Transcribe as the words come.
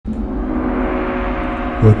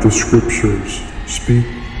Let the scriptures speak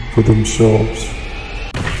for themselves.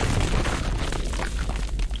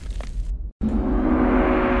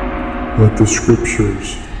 Let the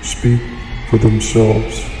scriptures speak for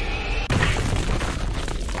themselves.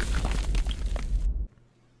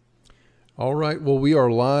 All right, well, we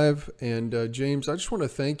are live, and James, I just want to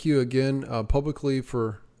thank you again publicly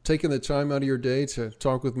for taking the time out of your day to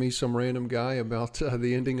talk with me, some random guy, about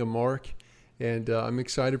the ending of Mark, and I'm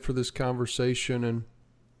excited for this conversation. And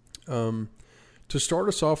to start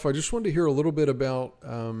us off, I just wanted to hear a little bit about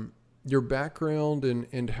your background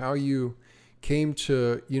and how you came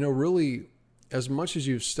to, really, as much as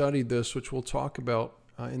you've studied this, which we'll talk about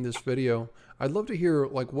in this video, I'd love to hear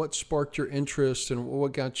like what sparked your interest and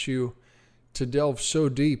what got you to delve so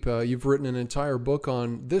deep. You've written an entire book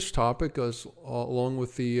on this topic, along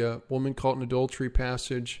with the woman caught in adultery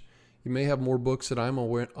passage. You may have more books that I'm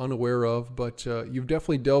unaware of, but you've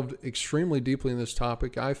definitely delved extremely deeply in this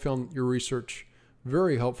topic. I found your research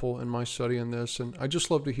very helpful in my study on this, and I just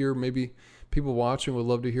love to hear, maybe people watching would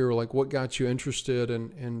love to hear like what got you interested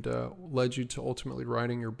and led you to ultimately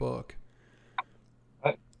writing your book.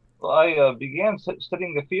 I began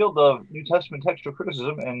studying the field of New Testament textual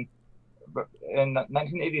criticism in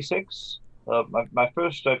 1986. My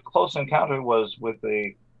first close encounter was with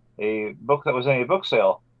a book that was in a book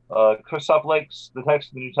sale. Christoph Lake's The Text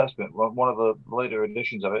of the New Testament, one of the later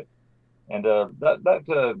editions of it, and that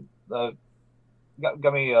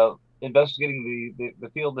got me investigating the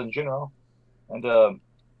field in general. And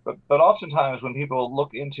but oftentimes when people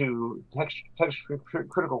look into text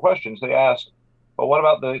critical questions, they ask, well, what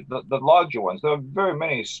about the larger ones? There are very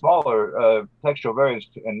many smaller textual variants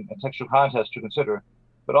and textual contests to consider,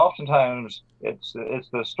 but oftentimes it's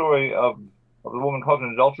the story of the woman caught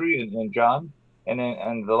in adultery in John,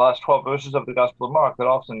 and the last 12 verses of the Gospel of Mark that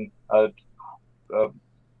often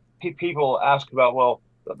people ask about. Well,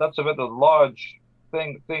 that's a rather large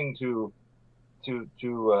thing to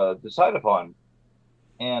decide upon,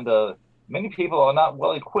 and many people are not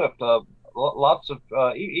well equipped. Lots of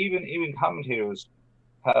even commentators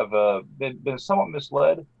have been somewhat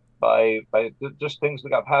misled by just things that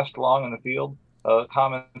got passed along in the field.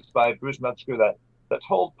 Comments by Bruce Metzger that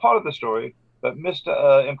told part of the story but missed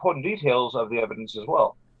important details of the evidence as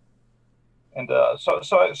well. And so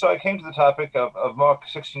I came to the topic of Mark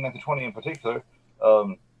 16:9-20 in particular.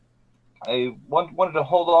 I wanted to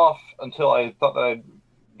hold off until I thought that I'd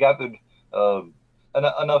gathered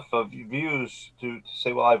enough of views to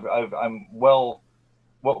say, well, I'm well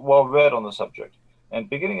read on the subject. And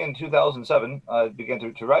beginning in 2007, I began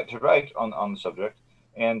to write on the subject.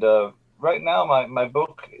 And right now, my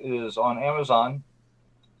book is on Amazon.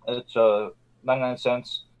 It's 99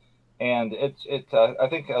 cents, and I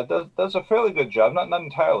think does a fairly good job. Not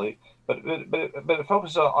entirely, but it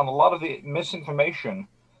focuses on a lot of the misinformation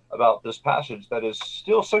about this passage that is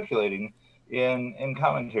still circulating in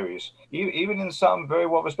commentaries, even in some very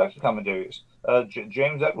well-respected commentaries.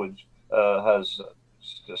 James Edwards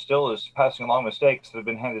still is passing along mistakes that have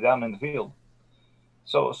been handed down in the field.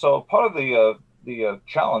 So part of the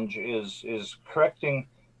challenge is correcting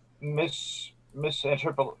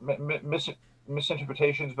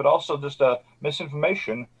misinterpretations, but also just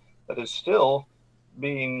misinformation that is still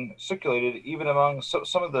being circulated even among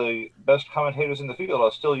some of the best commentators in the field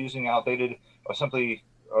are still using outdated or simply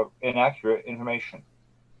inaccurate information.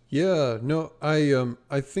 Yeah, no,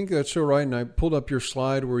 I think that's so right. And I pulled up your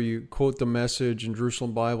slide where you quote the Message in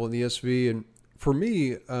Jerusalem Bible and the ESV. And for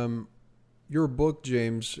me, your book,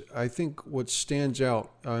 James, I think what stands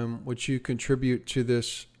out, what you contribute to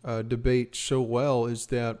this debate so well, is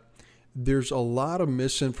that there's a lot of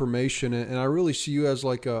misinformation. And I really see you as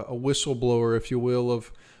like a whistleblower, if you will,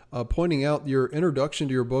 of pointing out. Your introduction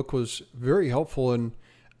to your book was very helpful. And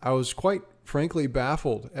I was quite frankly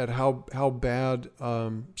baffled at how bad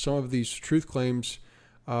some of these truth claims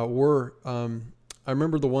were. I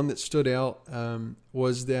remember the one that stood out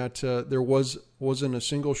was that there wasn't a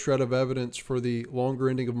single shred of evidence for the longer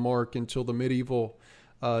ending of Mark until the medieval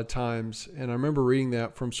times. And I remember reading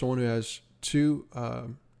that from someone who has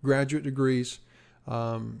 2 graduate degrees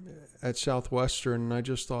at Southwestern, and I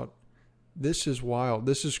just thought, this is wild.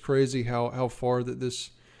 This is crazy how far that this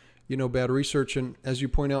bad research. And as you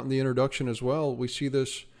point out in the introduction as well, we see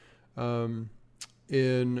this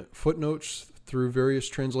in footnotes through various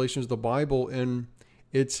translations of the Bible, and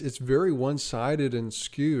it's very one-sided and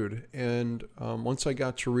skewed. And once I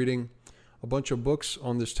got to reading a bunch of books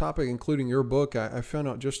on this topic, including your book, I found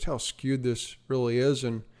out just how skewed this really is,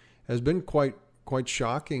 and has been quite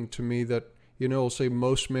shocking to me that, say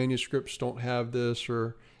most manuscripts don't have this,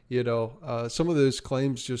 or, some of those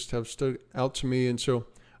claims just have stood out to me. And so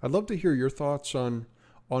I'd love to hear your thoughts on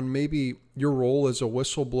on maybe your role as a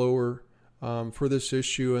whistleblower for this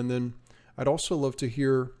issue. And then I'd also love to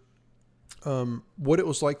hear what it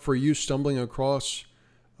was like for you stumbling across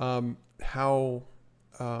how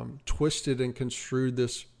twisted and construed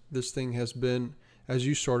this thing has been as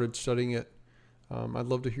you started studying it. I'd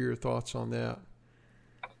love to hear your thoughts on that.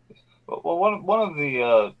 Well, one of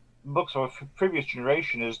the books of a previous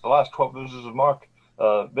generation is The Last 12 Verses of Mark,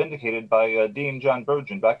 vindicated by Dean John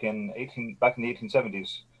Burgeon back in the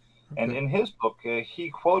 1870s. Okay. And in his book, he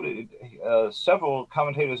quoted several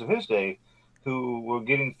commentators of his day who were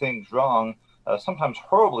getting things wrong, sometimes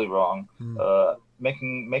horribly wrong,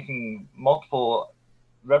 making multiple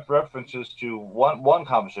references to one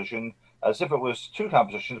composition as if it was two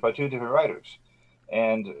compositions by two different writers.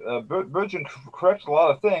 And Burgeon corrected a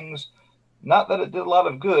lot of things. Not that it did a lot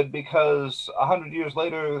of good, because 100 years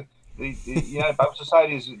later, the United Bible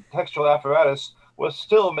Society's textual apparatus was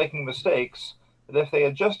still making mistakes. That if they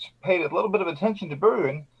had just paid a little bit of attention to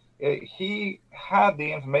Burgeon, he had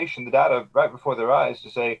the information, the data right before their eyes to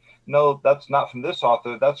say, no, that's not from this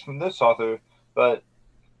author, that's from this author. But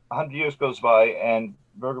 100 years goes by, and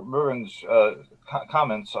Burgeon's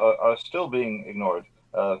comments are still being ignored.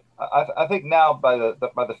 I think now by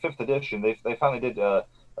the fifth edition, they finally did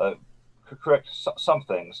correct some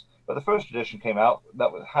things. But the first edition came out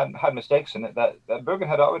that had mistakes in it that Burgeon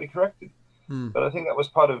had already corrected. But I think that was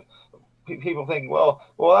part of people thinking, well,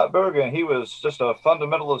 that Burgeon, he was just a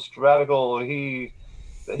fundamentalist radical. He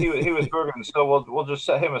was Burgeon, so we'll just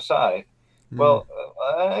set him aside. Well,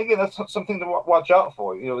 again, that's something to watch out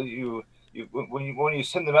for. When you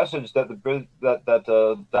send the message that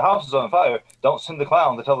the house is on fire, don't send the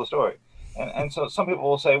clown to tell the story. And so some people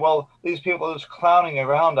will say, well, these people are just clowning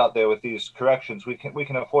around out there with these corrections. We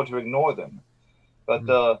can afford to ignore them.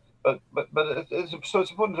 But it's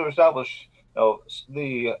important to establish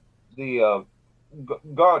the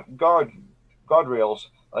guardrails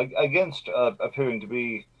against appearing to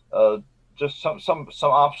be just some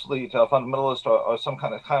obsolete fundamentalist or some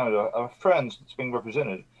kind of friends that's being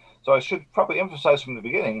represented. So I should probably emphasize from the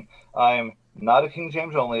beginning, I'm not a King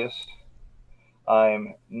James onlyist.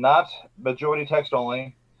 I'm not majority text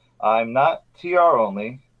only. I'm not TR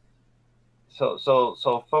only.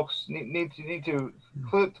 So folks need to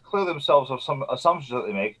clear themselves of some assumptions that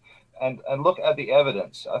they make and look at the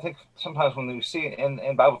evidence. I think sometimes when you see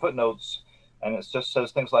in Bible footnotes, and it just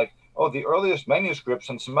says things like, oh, the earliest manuscripts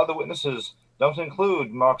and some other witnesses don't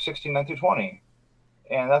include Mark 16:9-20.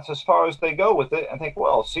 And that's as far as they go with it, and think,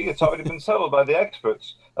 well, see, it's already been settled by the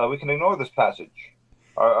experts. We can ignore this passage.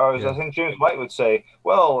 Or as I think James White would say,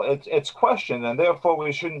 well, it's questioned, and therefore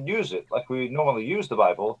we shouldn't use it like we normally use the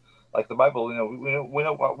Bible. Like the Bible, we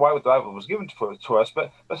know why the Bible was given to us,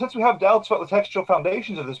 but since we have doubts about the textual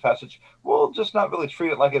foundations of this passage, we'll just not really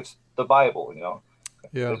treat it like it's the Bible, Yeah.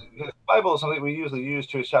 Because the Bible is something we usually use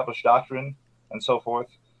to establish doctrine and so forth.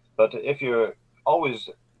 But if you're always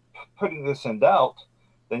putting this in doubt,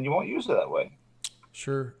 then you won't use it that way.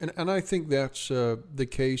 Sure. And I think that's the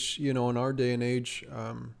case, in our day and age.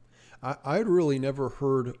 I'd really never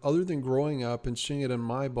heard, other than growing up and seeing it in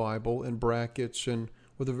my Bible in brackets and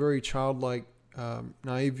with a very childlike,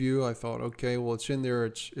 naive view, I thought, okay, well, it's in there,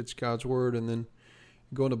 it's God's word. And then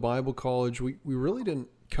going to Bible college, we really didn't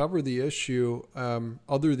cover the issue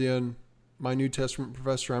other than my New Testament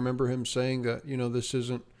professor. I remember him saying that, this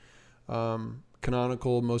isn't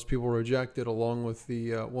canonical. Most people reject it, along with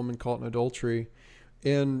the woman caught in adultery.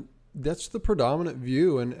 And that's the predominant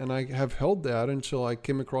view. And I have held that until I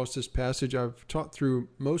came across this passage. I've taught through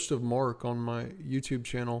most of Mark on my YouTube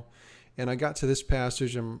channel. And I got to this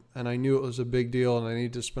passage and I knew it was a big deal and I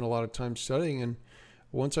needed to spend a lot of time studying. And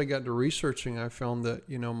once I got to researching, I found that,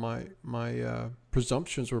 my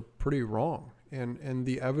presumptions were pretty wrong. And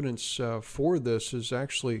the evidence for this is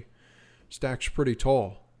actually stacks pretty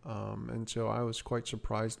tall. And so I was quite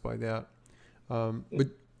surprised by that. But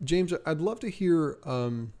James, I'd love to hear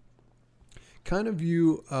kind of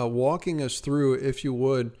you walking us through, if you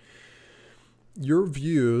would, your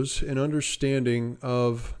views and understanding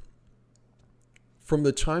of from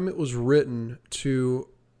the time it was written to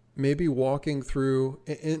maybe walking through,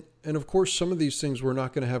 and of course, some of these things we're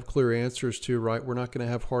not going to have clear answers to, right? We're not going to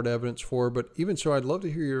have hard evidence for, but even so, I'd love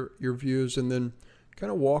to hear your views and then kind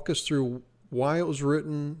of walk us through why it was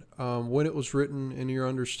written, when it was written, in your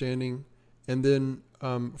understanding. And then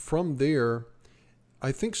from there,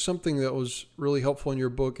 I think something that was really helpful in your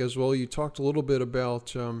book as well, you talked a little bit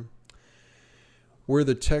about where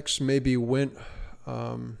the text maybe went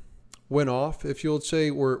off, if you would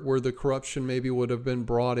say, where the corruption maybe would have been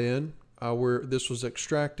brought in, where this was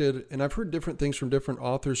extracted. And I've heard different things from different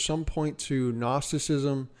authors. Some point to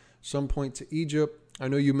Gnosticism, some point to Egypt. I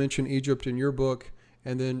know you mentioned Egypt in your book,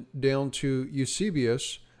 and then down to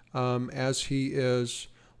Eusebius, as he is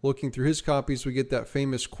looking through his copies, we get that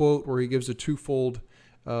famous quote where he gives a twofold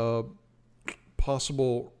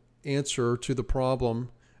possible answer to the problem,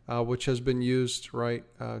 which has been used, right,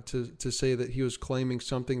 to say that he was claiming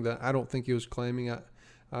something that I don't think he was claiming.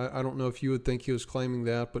 I don't know if you would think he was claiming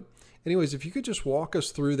that. But anyways, if you could just walk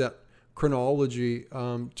us through that chronology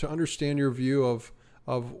to understand your view of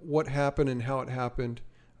what happened and how it happened,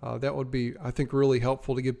 that would be, I think, really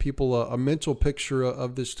helpful to give people a mental picture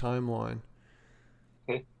of this timeline.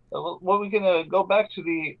 Okay. Well, we can go back to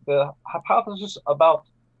the hypothesis about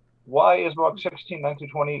why is Mark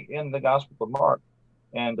 16:9-20 in the Gospel of Mark,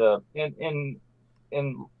 and in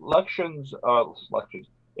lections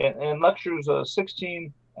in lectures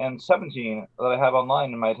 16 and 17 that I have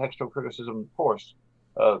online in my textual criticism course,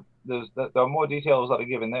 there are more details that are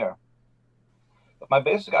given there. But my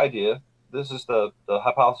basic idea, this is the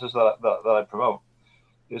hypothesis that I promote,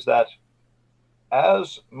 is that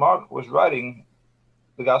as Mark was writing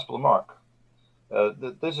the Gospel of Mark,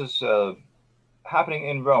 this is happening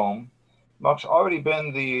in Rome. Mark's already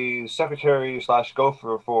been the secretary /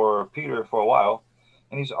 gopher for Peter for a while,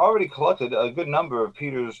 and he's already collected a good number of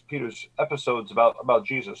Peter's episodes about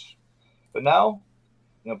Jesus. But now,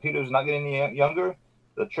 Peter's not getting any younger.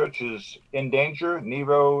 The church is in danger.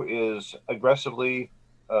 Nero is aggressively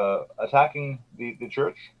attacking the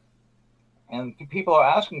church, and people are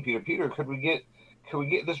asking Peter, could we get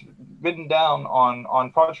this written down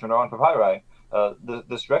on parchment or on papyri,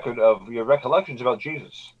 this record of your recollections about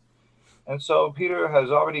Jesus? And so Peter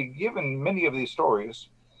has already given many of these stories.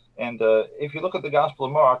 And if you look at the Gospel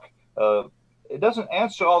of Mark, it doesn't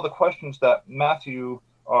answer all the questions that Matthew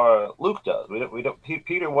or Luke does.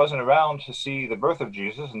 Peter wasn't around to see the birth of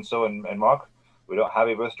Jesus, and so in Mark, we don't have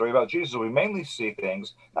a birth story about Jesus. We mainly see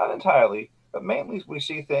things, not entirely, but mainly we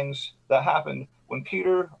see things that happened when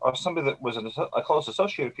Peter, or somebody that was a close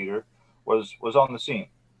associate of Peter, was on the scene.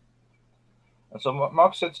 And so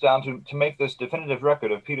Mark sits down to make this definitive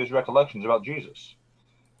record of Peter's recollections about Jesus.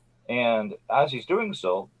 And as he's doing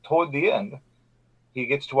so, toward the end, he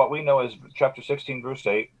gets to what we know as chapter 16, verse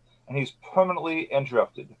 8, and he's permanently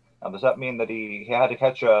interrupted. Now, does that mean that he had to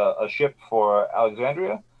catch a ship for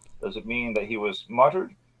Alexandria? Does it mean that he was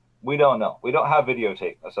martyred? We don't know. We don't have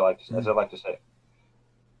videotape, as I like to say.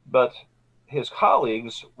 But his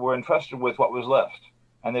colleagues were entrusted with what was left,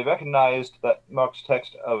 and they recognized that Mark's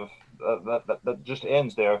text of that just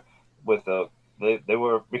ends there with they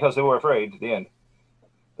were, because they were afraid at the end,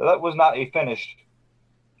 that was not a finished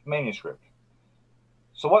manuscript.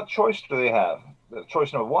 So what choice do they have? The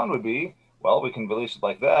choice number one would be, well, we can release it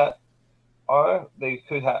like that, or they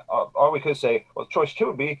could have, or we could say, well, choice two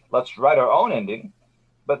would be, let's write our own ending.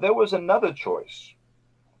 But there was another choice.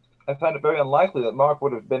 I find it very unlikely that Mark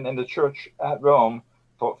would have been in the church at Rome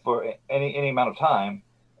for any amount of time,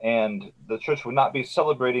 and the church would not be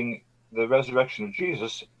celebrating the resurrection of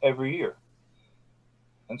Jesus every year.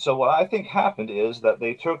 And so what I think happened is that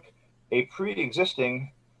they took a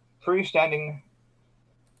pre-existing, freestanding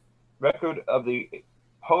record of the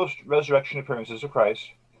post-resurrection appearances of Christ,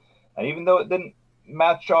 and even though it didn't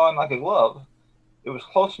match on like a glove, it was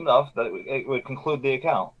close enough that it would conclude the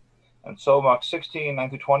account. And so Mark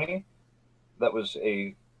 16:9-20, that was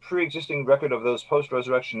a pre-existing record of those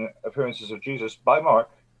post-resurrection appearances of Jesus by Mark,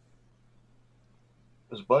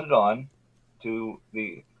 was blended on to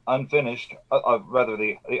the unfinished, rather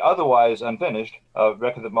the otherwise unfinished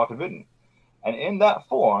record that Mark had written. And in that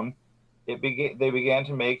form, they began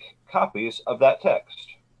to make copies of that text.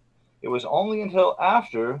 It was only until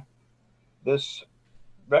after this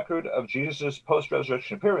record of Jesus'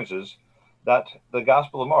 post-resurrection appearances that the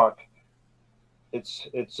Gospel of Mark, its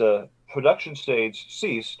production stage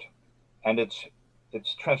ceased and its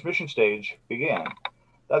transmission stage began.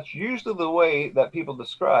 That's usually the way that people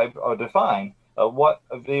describe or define what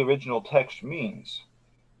the original text means.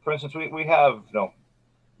 For instance, we have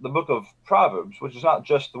the book of Proverbs, which is not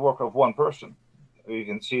just the work of one person. You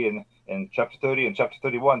can see in chapter 30 and chapter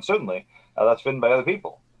 31, certainly, that's written by other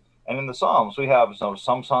people. And in the Psalms, we have some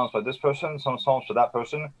Psalms by this person, some Psalms by that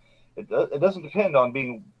person. It doesn't depend on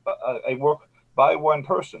being a work by one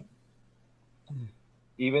person.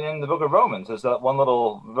 Even in the book of Romans, there's that one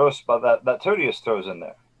little verse by that Tertius throws in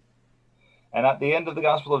there. And at the end of the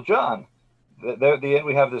Gospel of John, there at the end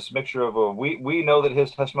we have this mixture of we know that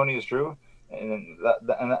his testimony is true, and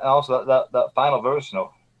also that final verse,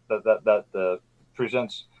 that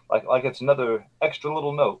presents like it's another extra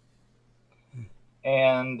little note.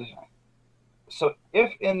 And so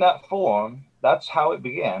if in that form, that's how it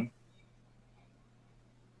began,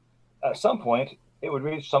 at some point, it would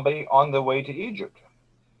reach somebody on their way to Egypt.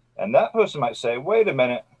 And that person might say, wait a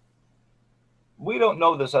minute, we don't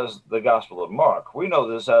know this as the Gospel of Mark. We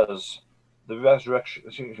know this as the resurrection.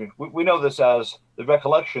 We know this as the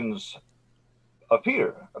recollections of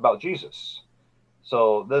Peter about Jesus.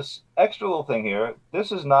 So this extra little thing here,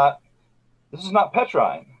 this is not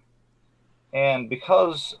Petrine. And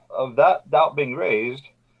because of that doubt being raised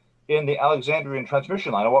in the Alexandrian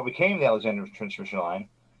transmission line, or what became the Alexandrian transmission line,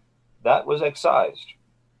 that was excised.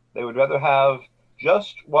 They would rather have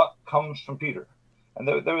just what comes from Peter. And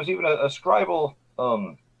there was even a scribal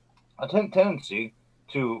tendency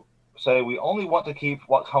to say we only want to keep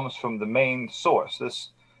what comes from the main source.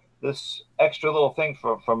 This extra little thing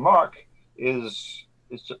from Mark is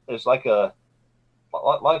like a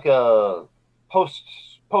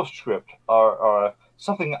postscript or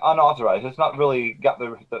something unauthorized. It's not really got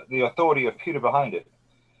the authority of Peter behind it.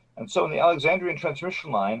 And so in the Alexandrian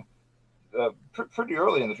transmission line, pretty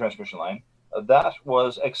early in the transmission line, that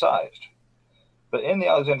was excised. But in the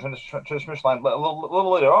Alexandrian transmission line, a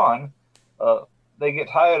little later on, they get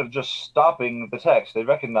tired of just stopping the text. They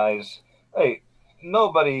recognize, hey,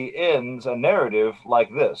 nobody ends a narrative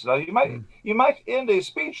like this. Now you might end a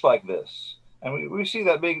speech like this, and we see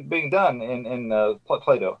that being done in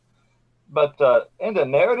Plato. But end a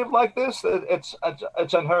narrative like this, it's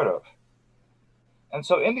unheard of. And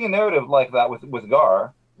so ending a narrative like that with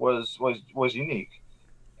Gar was unique.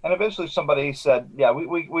 And eventually somebody said, yeah,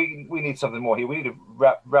 we need something more here. We need to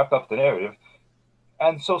wrap up the narrative.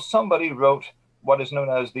 And so somebody wrote what is known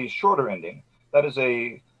as the shorter ending. That is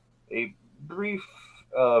a brief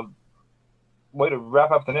way to wrap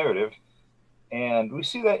up the narrative. And we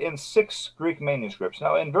see that in 6 Greek manuscripts.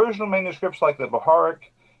 Now, in versional manuscripts like the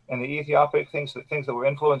Baharic and the Ethiopic, things that were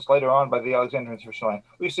influenced later on by the Alexandrian tradition line,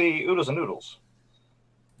 we see oodles and noodles.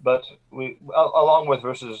 But along with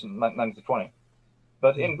verses 9 to 20.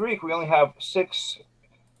 But in Greek, we only have six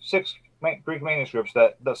Greek manuscripts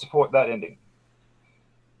that support that ending.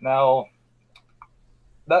 Now,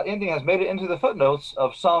 that ending has made it into the footnotes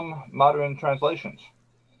of some modern translations,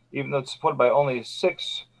 even though it's supported by only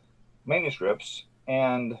 6 manuscripts,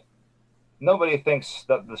 and nobody thinks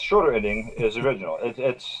that the shorter ending is original.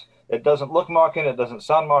 It doesn't look Markan, it doesn't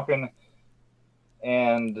sound Markan,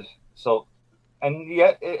 and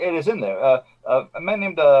yet it is in there. A man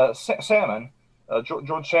named Salmon.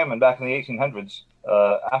 George Salmon, back in the 1800s,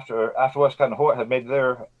 after Westcott and Hort had made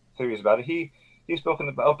their theories about it, he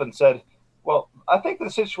spoken up and said, well, I think the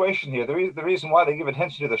situation here, the reason why they give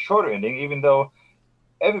attention to the shorter ending, even though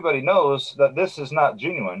everybody knows that this is not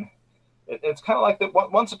genuine, it's kind of like that.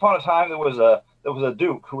 Once upon a time, there was a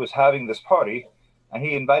duke who was having this party, and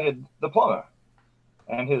he invited the plumber,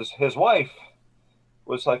 and his wife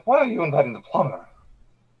was like, why are you inviting the plumber?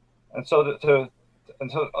 And so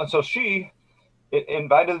she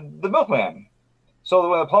invited the milkman, so that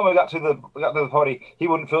when the plumber got to the party, he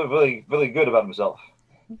wouldn't feel really, really good about himself.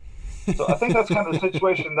 So I think that's kind of the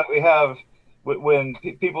situation that we have when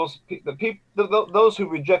those who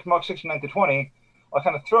reject Mark 16, 9 to 20 are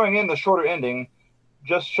kind of throwing in the shorter ending,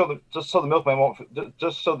 just so the milkman won't,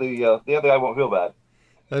 just so the other guy won't feel bad.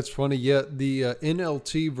 That's funny. Yeah, the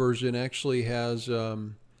NLT version actually has.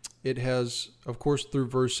 It has, of course, through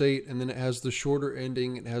verse 8, and then it has the shorter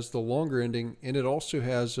ending, it has the longer ending, and it also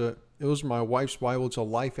has, it was my wife's Bible, it's a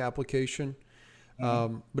life application,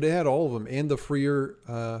 but it had all of them, and the freer,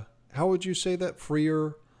 how would you say that,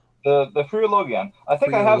 freer? The Freer Logion. I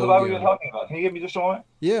think I have the Bible you're talking about. Can you give me just a moment?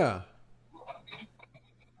 Yeah.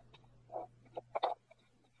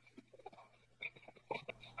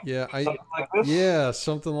 Yeah, something like this? Yeah,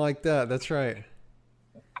 something like that, that's right.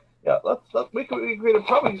 Yeah, we could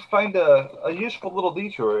probably find a useful little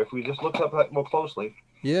detour if we just looked up that more closely.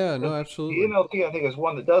 Yeah, no, absolutely. The NLT, I think, is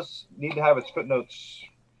one that does need to have its footnotes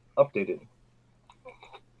updated.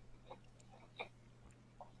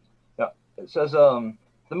 Yeah, it says the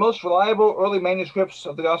most reliable early manuscripts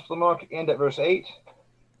of the Gospel of Mark end at verse 8.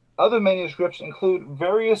 Other manuscripts include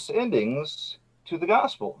various endings to the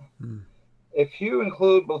Gospel. If you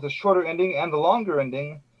include both the shorter ending and the longer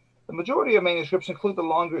ending, the majority of manuscripts include the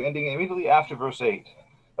longer ending immediately after verse 8.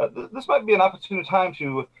 This might be an opportune time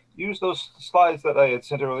to use those slides that I had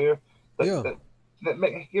sent earlier that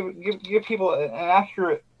give people an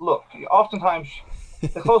accurate look. Oftentimes,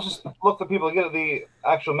 the closest look that people get at the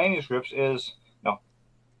actual manuscripts is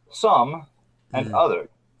some and other.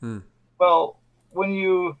 Well, when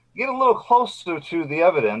you get a little closer to the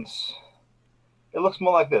evidence, it looks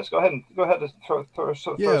more like this. Go ahead and throw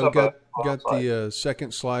yeah, up got the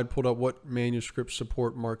second slide pulled up. What manuscripts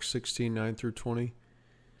support Mark 16, 9 through 20?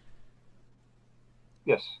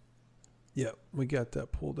 Yes. Yeah, we got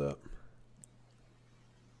that pulled up.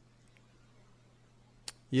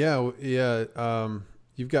 Yeah, yeah.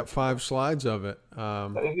 You've got 5 slides of it.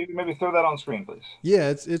 If you can maybe throw that on screen, please. Yeah,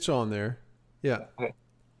 it's on there. Yeah. Okay.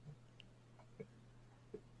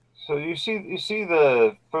 So you see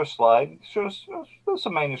the first slide shows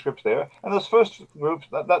some manuscripts there, and those first groups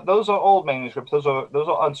those are old manuscripts. Those are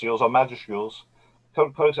uncials or majuscules.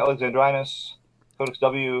 Codex Alexandrinus, Codex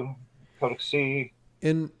W, Codex C,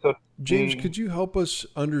 And Codex James, D. could you help us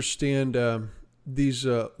understand these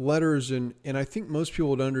letters? And I think most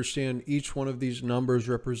people would understand each one of these numbers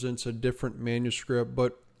represents a different manuscript.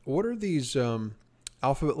 But what are these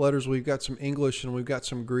alphabet letters? We've got some English and we've got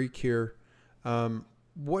some Greek here. Yeah,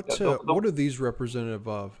 What are these representative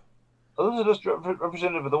of? those are just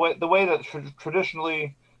representative of the way that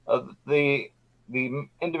traditionally the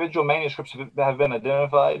individual manuscripts have been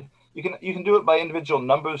identified. You can do it by individual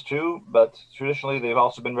numbers too, but traditionally they've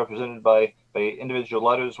also been represented by individual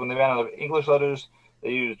letters. When they ran out of English letters, they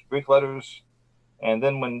used Greek letters, and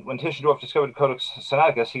then when Tischendorf discovered Codex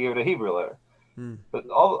Sinaiticus, he gave it a Hebrew letter. Hmm. But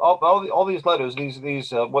all these letters,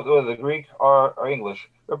 these whether the Greek or English,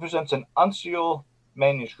 represents an uncial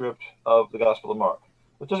manuscript of the Gospel of Mark,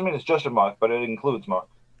 which doesn't mean it's just a Mark, but it includes Mark.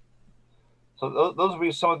 So those would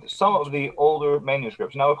be some of the older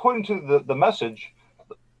manuscripts. Now, according to the message,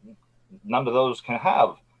 none of those can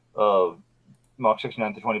have Mark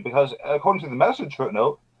 69 to 20 because according to the message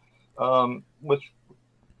footnote, which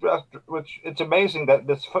it's amazing that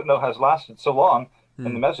this footnote has lasted so long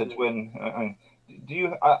in the message. When I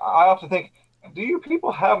often think, do you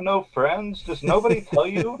people have no friends? Does nobody tell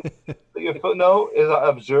you that your footnote is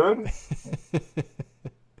absurd?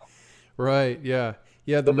 Right. Yeah.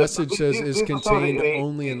 Yeah. The message says is These are some of contained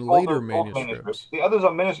only in later manuscripts. The others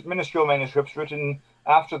are minuscule manuscripts written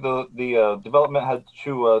after the development had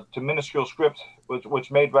to minuscule script,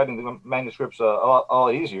 which made writing the manuscripts a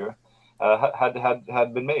lot easier.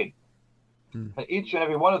 Had been made. Hmm. Each and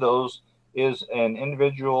every one of those is an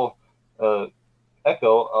individual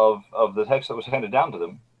echo of the text that was handed down to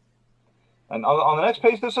them. And on the next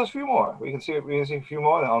page, there's a few more. We can see a few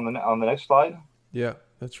more on the next slide. Yeah,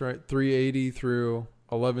 that's right. 380 through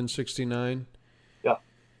 1169. Yeah.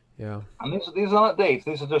 Yeah. And these are not dates.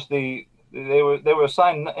 These are just they were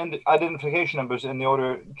assigned identification numbers in the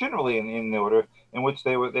order, generally in the order in which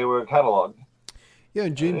they were cataloged. Yeah,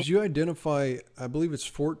 and James, you identify, I believe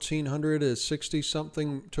it's 1,460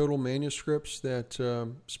 something total manuscripts that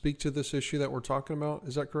speak to this issue that we're talking about.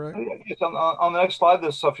 Is that correct? Yes, on the next slide,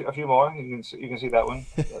 there's a few more. You can see that one.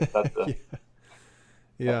 Yeah.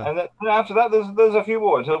 Yeah. And then after that, there's a few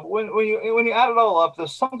more. So when you add it all up,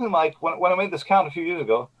 there's something like when I made this count a few years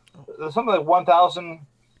ago, there's something like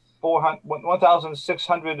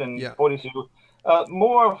 1,642.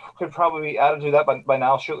 More could probably be added to that by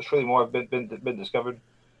now. Surely more have been discovered.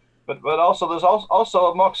 But also there's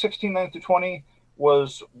also Mark 16:9 through 20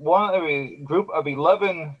 was one of a group of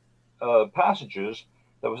 11 passages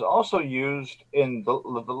that was also used in the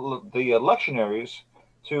lectionaries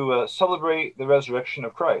to celebrate the resurrection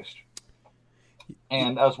of Christ.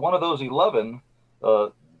 And as one of those 11,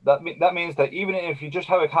 that means that even if you just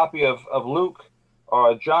have a copy of Luke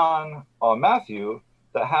or John or Matthew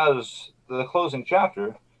that has the closing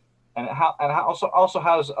chapter, and also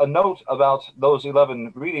has a note about those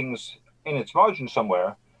 11 readings in its margin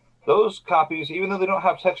somewhere, those copies, even though they don't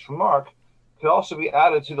have text from Mark, could also be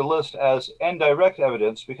added to the list as indirect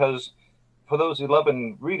evidence, because for those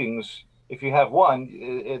 11 readings, if you have one,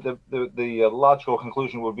 the logical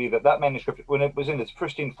conclusion would be that manuscript, when it was in its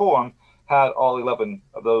pristine form, had all 11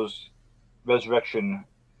 of those resurrection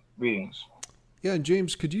readings. Yeah,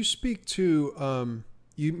 James, could you speak to,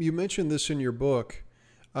 you mentioned this in your book,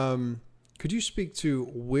 could you speak to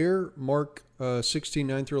where Mark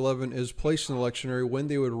 16:9 through 11 is placed in the lectionary, when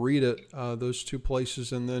they would read it, those two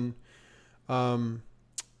places, and then,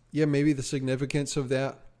 maybe the significance of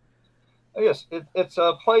that? Yes, it's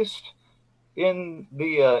placed in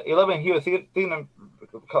the 11 Hierotheum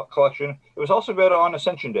collection. It was also read on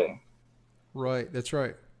Ascension Day. Right, that's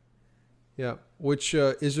right. Yeah, which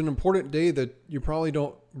is an important day that you probably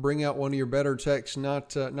don't bring out one of your better texts, not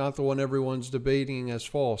the one everyone's debating as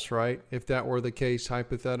false, right? If that were the case,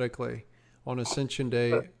 hypothetically, on Ascension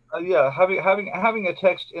Day. Having a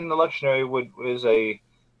text in the lectionary is a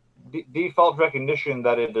default recognition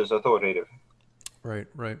that it is authoritative. Right.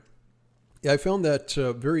 Yeah, I found that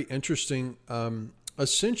very interesting.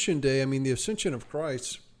 Ascension Day, I mean, the ascension of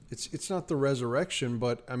Christ, it's not the resurrection,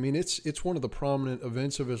 but I mean, it's one of the prominent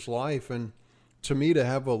events of his life. And to me, to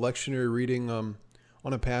have a lectionary reading on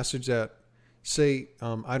a passage that, say,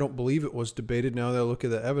 I don't believe it was debated now that I look at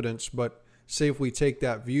the evidence, but say if we take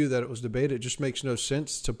that view that it was debated, it just makes no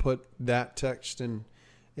sense to put that text in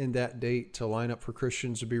in that date to line up for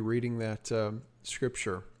Christians to be reading that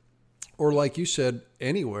scripture. Or like you said,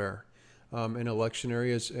 anywhere in a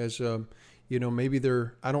lectionary as maybe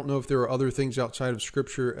I don't know if there are other things outside of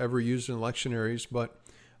scripture ever used in lectionaries, but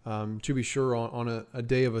to be sure, on a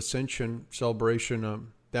day of Ascension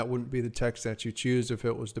celebration, that wouldn't be the text that you choose if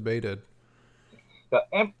it was debated.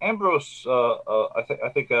 Ambrose,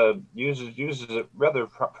 I think uses it rather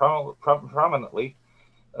prominently.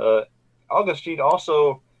 Augustine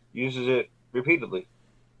also uses it repeatedly,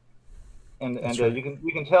 and right.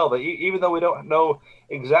 You can tell that even though we don't know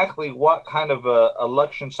exactly what kind of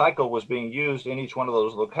election cycle was being used in each one of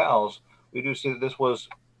those locales, we do see that this was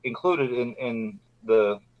included in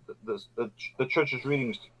the church's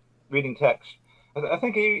reading text. I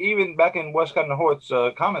think even back in Westcott and Hort's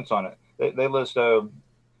comments on it, they list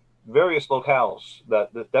various locales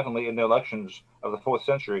that definitely in the elections of the 4th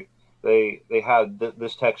century they had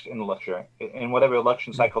this text in the lecture in whatever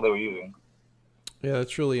election cycle they were using. Yeah,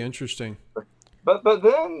 that's really interesting. But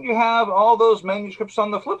then you have all those manuscripts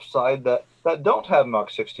on the flip side that don't have Mark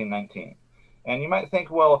 16:19, and you might think,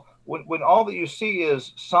 well, when all that you see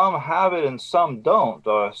is some have it and some don't,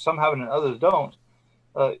 or some have it and others don't,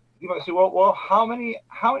 you might say, well, how many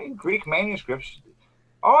Greek manuscripts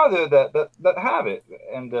are there that have it?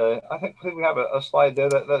 And I think we have a slide there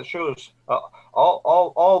that shows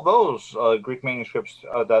all those Greek manuscripts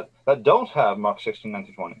that don't have Mark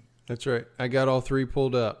 16:19-20. That's right. I got all 3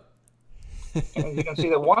 pulled up. And you can see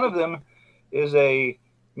that one of them is a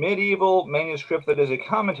medieval manuscript that is a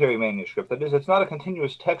commentary manuscript. That is, it's not a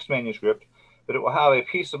continuous text manuscript, but it will have a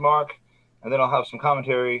piece of Mark, and then it'll have some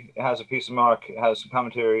commentary. It has a piece of Mark, it has some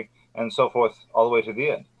commentary, and so forth, all the way to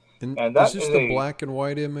the end. And that is the black and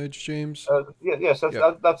white image, James? Yes,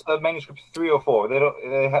 that's manuscript 304.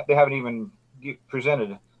 They haven't even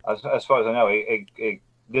presented, as far as I know, a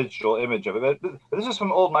digital image of it. But this is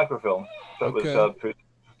from old microfilm that was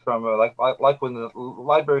from like when the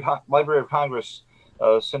Library of Congress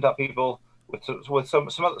sent out people with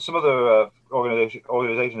some other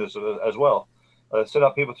organizations as well. Sent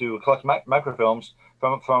out people to collect microfilms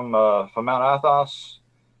from Mount Athos,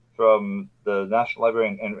 from the National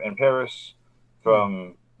Library in Paris,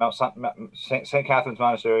 from Mount St. Catherine's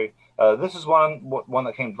Monastery. This is one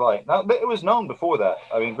that came to light. Now it was known before that.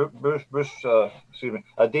 I mean,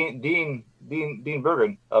 Dean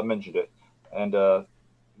Bergen mentioned it, and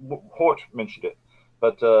Hort mentioned it,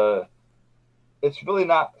 but it's really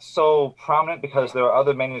not so prominent because there are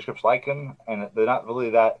other manuscripts like him, and they're not really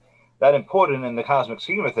that important in the cosmic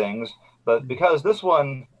scheme of things. But because this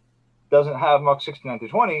one doesn't have Mark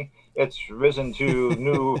 16:19-20, it's risen to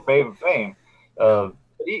new fame.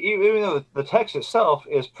 Even though the text itself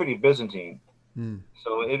is pretty Byzantine,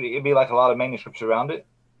 so it'd be like a lot of manuscripts around it.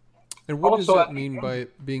 And what does that mean by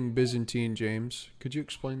it being Byzantine, James? Could you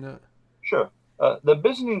explain that? Sure. The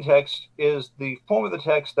Byzantine text is the form of the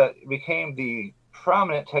text that became the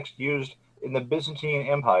prominent text used in the Byzantine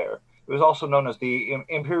Empire. It was also known as the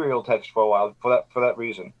imperial text for a while for that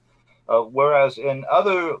reason. Whereas in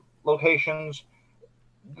other locations,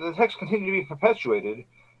 the text continued to be perpetuated,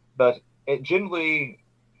 but it generally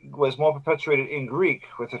was more perpetuated in Greek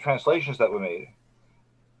with the translations that were made.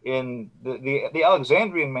 In the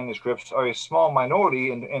Alexandrian manuscripts are a small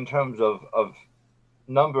minority in terms of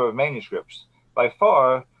number of manuscripts. By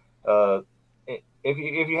far, if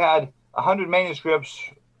you had 100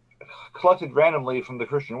 manuscripts collected randomly from the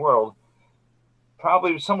Christian world,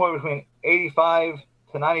 probably somewhere between 85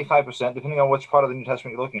 to 95%, depending on which part of the New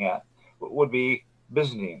Testament you're looking at, would be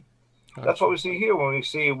Byzantine. Gotcha. That's what we see here when we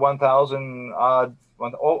see 1,000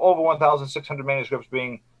 over 1,600 manuscripts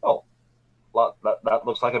being, that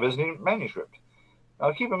looks like a Byzantine manuscript.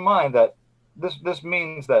 Now keep in mind that this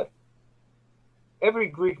means that every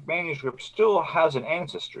Greek manuscript still has an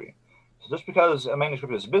ancestry. So just because a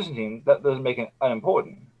manuscript is Byzantine, that doesn't make it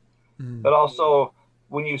unimportant. But also,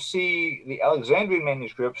 when you see the Alexandrian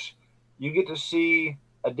manuscripts, you get to see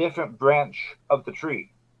a different branch of the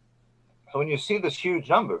tree. So when you see this huge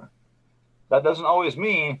number, that doesn't always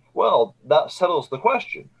mean, well, that settles the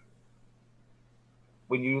question.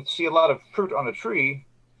 When you see a lot of fruit on a tree,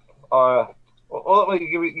 let me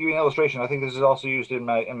give you an illustration. I think this is also used in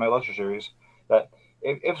my lecture series. That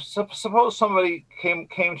if suppose somebody came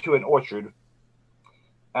to an orchard,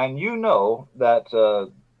 and you know that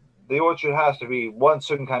the orchard has to be one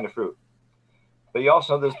certain kind of fruit, but you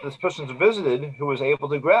also know this person's visited who was able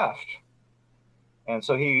to graft, and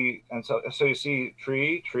so you see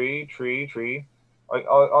tree,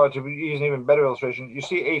 or to use an even better illustration, you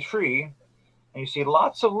see a tree, and you see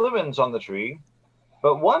lots of lemons on the tree,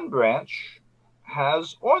 but one branch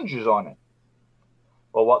has oranges on it.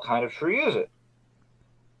 Well, what kind of tree is it?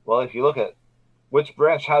 Well, if you look at which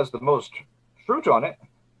branch has the most fruit on it,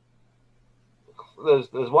 there's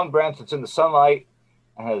one branch that's in the sunlight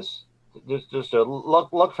and has just a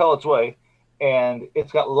luck fell its way, and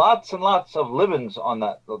it's got lots and lots of lemons on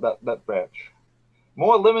that branch.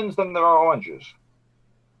 More lemons than there are oranges,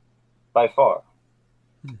 by far.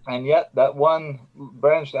 And yet that one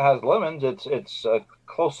branch that has lemons, it's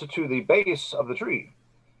closer to the base of the tree.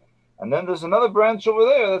 And then there's another branch over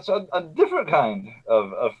there that's a different kind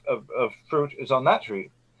of fruit is on that tree.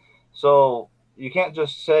 So you can't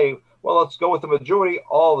just say, well, let's go with the majority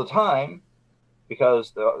all the time,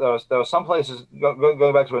 because there are some places,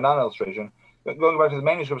 going back to a non-illustration, going back to the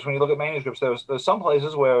manuscripts, when you look at manuscripts, there's some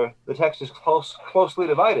places where the text is closely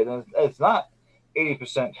divided, and it's not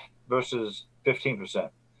 80% versus 15%.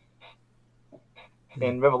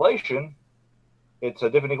 In Revelation, it's a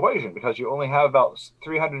different equation, because you only have about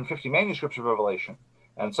 350 manuscripts of Revelation,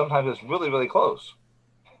 and sometimes it's really, really close.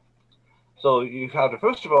 So you have to,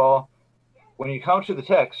 first of all, when you come to the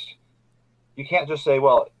text, you can't just say,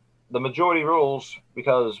 well, the majority rules,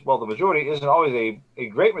 because, well, the majority isn't always a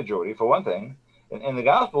great majority, for one thing. In the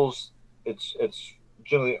Gospels, it's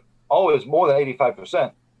generally always more than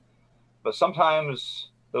 85%. But sometimes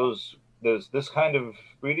there's this kind of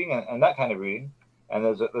reading and that kind of reading, and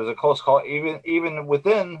there's a close call even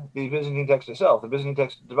within the Byzantine text itself. The Byzantine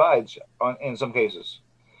text divides in some cases.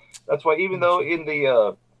 That's why even though in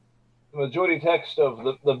the majority text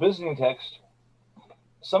of the Byzantine text,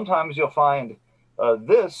 sometimes you'll find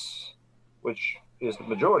this, which is the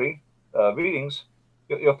majority readings,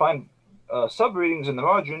 you'll find sub-readings in the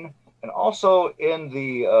margin, and also in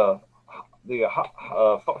the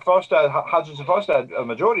Hodgins and Farstad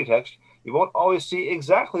majority text, you won't always see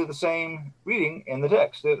exactly the same reading in the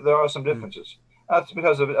text. There are some differences. That's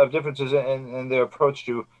because of differences in their approach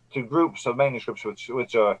to groups of manuscripts,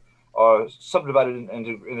 which are subdivided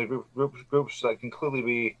into groups that can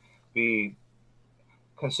clearly be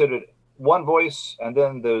considered one voice, and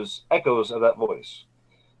then there's echoes of that voice.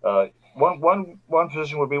 One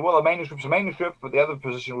position would be, well, a manuscript's a manuscript, but the other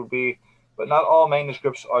position would be, but not all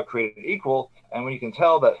manuscripts are created equal. And when you can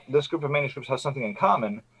tell that this group of manuscripts has something in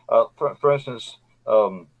common, for instance,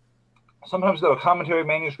 sometimes there are commentary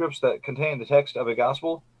manuscripts that contain the text of a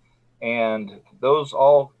gospel, and those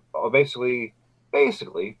all are basically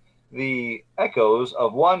the echoes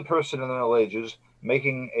of one person in the Middle Ages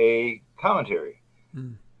making a commentary.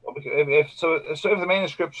 If the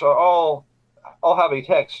manuscripts are all have a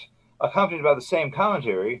text accompanied by the same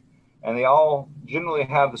commentary, and they all generally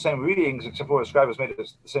have the same readings, except for a scribe has made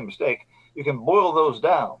the same mistake, you can boil those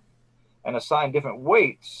down and assign different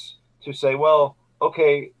weights to say, well,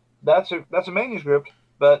 okay, that's a manuscript,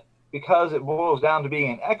 but because it boils down to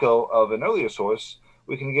being an echo of an earlier source,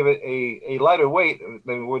 we can give it a lighter weight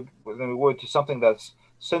than we would to something that's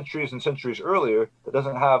centuries and centuries earlier, that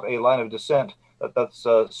doesn't have a line of descent that's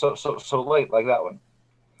so late like that one.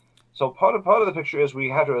 So part of the picture is we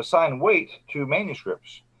have to assign weight to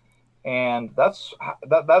manuscripts, and that's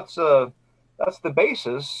the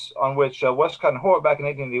basis on which Westcott and Hort back in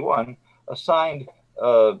 1881 assigned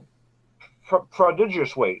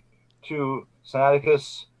prodigious weight to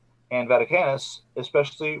Sinaiticus and Vaticanus,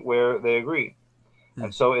 especially where they agree.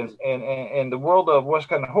 And so in the world of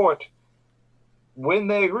Westcott and Hort, when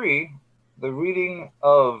they agree, the reading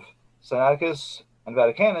of Sinaiticus and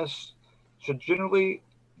Vaticanus should generally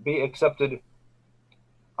be accepted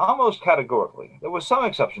almost categorically. There were some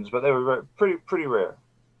exceptions, but they were pretty rare.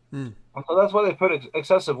 And so that's why they put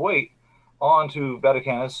excessive weight onto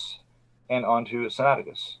Vaticanus and onto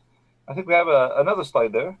Sinaiticus. I think we have another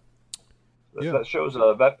slide there that shows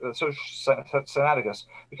Sinaiticus,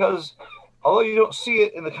 because although you don't see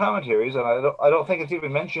it in the commentaries, and I don't think it's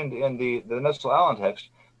even mentioned in the Nestle-Aland text,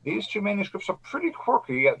 these two manuscripts are pretty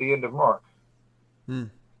quirky at the end of Mark.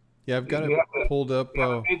 Yeah, I've got it pulled up.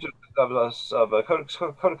 Page of Codex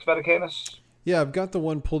Vaticanus. Yeah, I've got the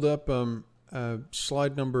one pulled up.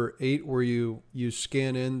 Slide number 8, where you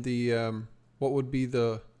scan in the what would be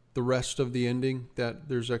the rest of the ending that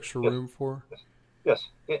there's extra room for. Yes,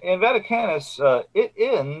 in Vaticanus, it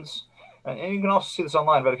ends, and you can also see this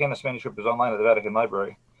online. Vaticanus manuscript is online at the Vatican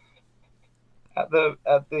Library.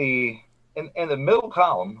 In the middle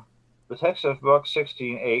column, the text of Mark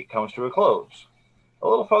 16:8 comes to a close. A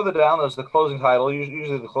little further down, there's the closing title.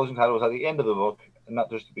 Usually the closing title is at the end of the book and not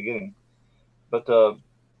just the beginning. But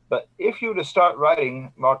if you were to start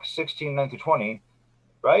writing Mark 16:9-20,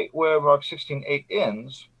 right where Mark 16:8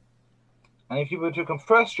 ends, and if you were to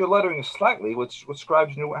compress your lettering slightly, which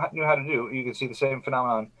scribes knew how to do, you can see the same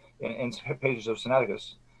phenomenon in pages of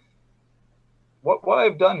Sinaiticus. What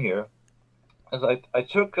I've done here is I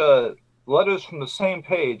took letters from the same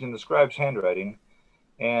page in the scribe's handwriting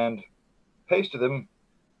and pasted them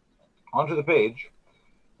onto the page,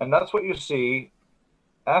 and that's what you see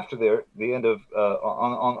after there, the end of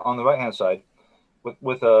on the right hand side,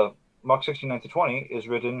 with Mark 16:9-20 is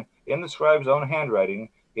written in the scribe's own handwriting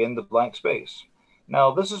in the blank space.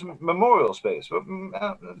 Now this is memorial space, but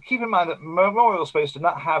keep in mind that memorial space does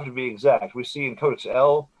not have to be exact. We see in Codex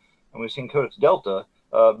L and we see in Codex Delta,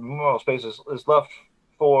 memorial space is left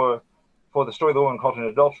for the story of the woman caught in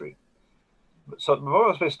adultery. So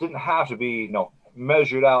memorial space didn't have to be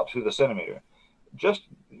measured out to the centimeter. Just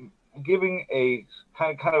giving a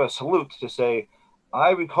kind of a salute to say,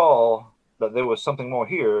 I recall that there was something more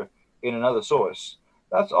here in another source.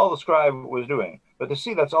 That's all the scribe was doing. But to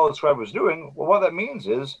see that's all the scribe was doing, well, what that means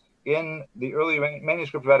is in the early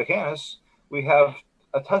manuscript Vaticanus, we have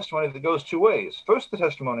a testimony that goes two ways. First, the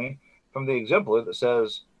testimony from the exemplar that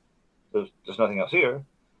says there's nothing else here,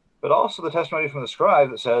 but also the testimony from the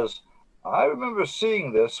scribe that says, I remember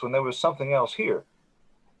seeing this when there was something else here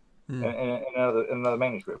in another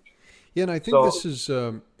manuscript. Yeah, and I think this is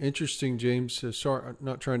interesting, James. Sorry, I'm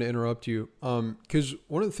not trying to interrupt you. Because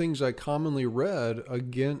one of the things I commonly read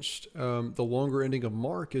against the longer ending of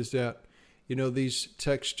Mark is that, these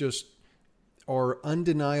texts just are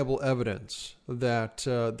undeniable evidence that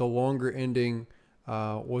the longer ending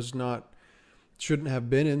shouldn't have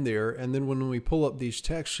been in there. And then when we pull up these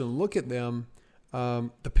texts and look at them,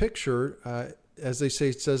 the picture, as they say,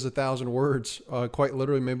 it says 1,000 words, quite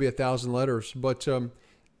literally, maybe 1,000 letters. But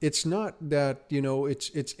it's not that,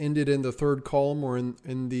 it's ended in the third column or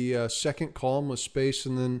in the second column with space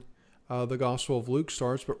and then the Gospel of Luke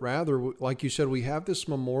starts, but rather, like you said, we have this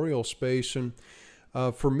memorial space. And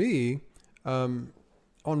for me, on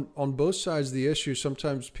both sides of the issue,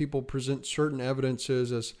 sometimes people present certain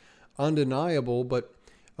evidences as undeniable, but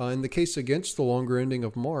in the case against the longer ending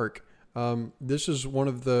of Mark, this is one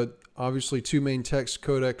of the obviously two main texts,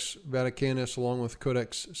 Codex Vaticanus along with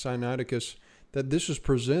Codex Sinaiticus, that this is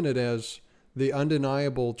presented as the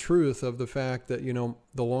undeniable truth of the fact that,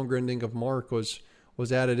 the longer ending of Mark was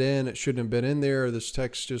added in. It shouldn't have been in there. This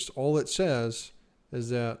text just, all it says is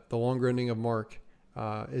that the longer ending of Mark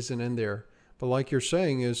isn't in there. But like you're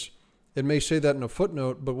saying is, it may say that in a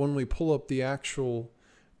footnote, but when we pull up the actual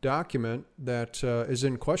document that is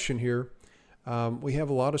in question here, we have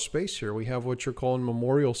a lot of space here. We have what you're calling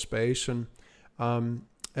memorial space. And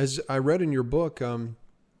as I read in your book,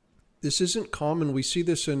 this isn't common. We see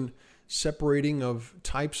this in separating of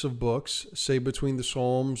types of books, say between the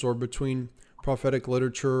Psalms or between prophetic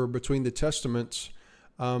literature or between the Testaments.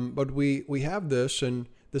 But we have this, and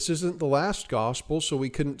this isn't the last gospel, so we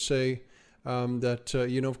couldn't say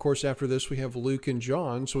that, of course, after this we have Luke and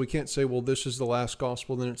John, so we can't say, well, this is the last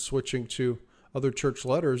gospel, then it's switching to other church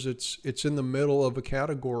letters. It's in the middle of a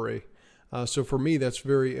category. So for me, that's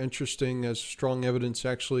very interesting as strong evidence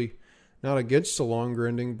actually not against the longer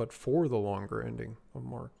ending, but for the longer ending of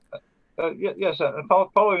Mark. Yes, and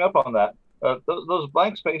following up on that, those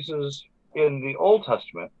blank spaces in the Old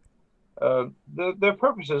Testament, their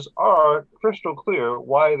purposes are crystal clear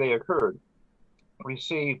why they occurred. We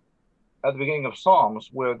see at the beginning of Psalms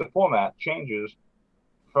where the format changes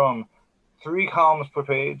from 3 columns per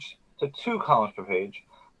page to 2 columns per page.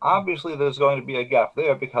 Obviously, there's going to be a gap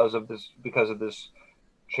there because of this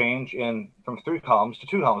change from 3 columns to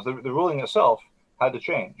 2 columns. The ruling itself had to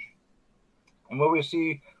change. And when we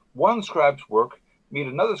see one scribe's work meet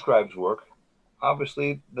another scribe's work,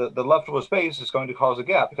 obviously the leftover space is going to cause a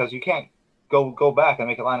gap because you can't go back and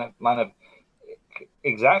make it line up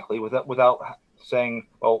exactly without saying,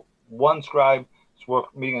 well, one scribe's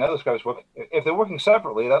work meeting another scribe's work. If they're working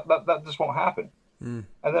separately, that just won't happen. And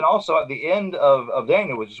then also at the end of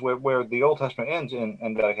Daniel, which is where the Old Testament ends in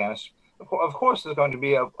Vaticanus, of course there's going to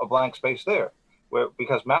be a blank space there,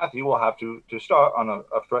 because Matthew will have to start on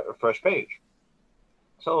a fresh page.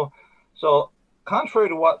 So contrary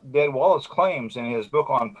to what Dad Wallace claims in his book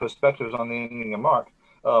on Perspectives on the Ending of Mark,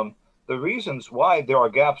 the reasons why there are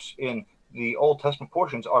gaps in the Old Testament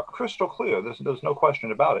portions are crystal clear. There's no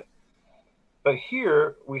question about it. But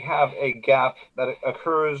here we have a gap that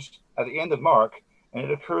occurs at the end of Mark, and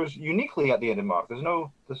it occurs uniquely at the end of Mark. There's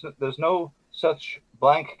no such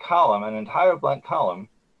blank column, an entire blank column,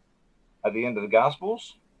 at the end of the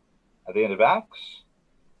Gospels, at the end of Acts,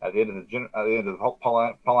 at the end of the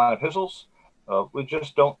Pauline epistles. We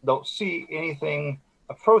just don't see anything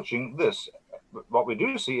approaching this. What we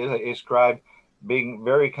do see is a scribe being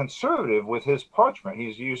very conservative with his parchment.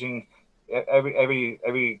 He's using every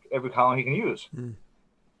column he can use.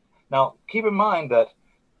 Now, keep in mind that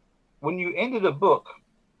when you ended a book,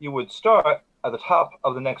 you would start at the top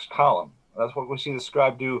of the next column. That's what we see the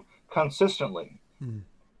scribe do consistently, Mm.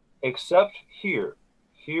 except here.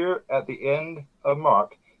 Here at the end of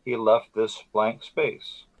Mark, he left this blank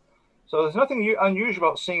space. So there's nothing unusual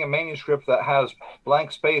about seeing a manuscript that has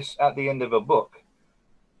blank space at the end of a book.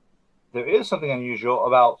 There is something unusual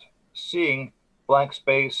about seeing blank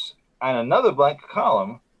space and another blank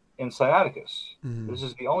column in Sinaiticus. Mm. This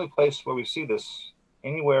is the only place where we see this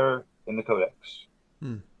anywhere in the Codex.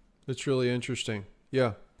 Mm. That's really interesting.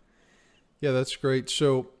 Yeah. Yeah, that's great.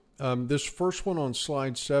 So this first one on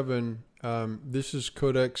slide 7, this is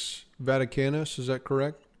Codex Vaticanus. Is that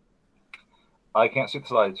correct? I can't see the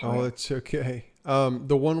slides. Oh, that's okay.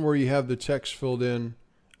 The one where you have the text filled in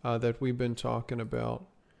that we've been talking about.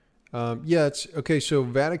 Yeah, it's okay. So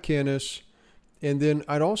Vaticanus, and then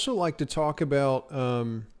I'd also like to talk about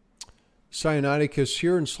Sinaiticus.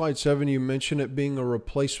 Here in slide 7, you mention it being a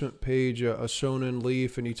replacement page, a sewn-in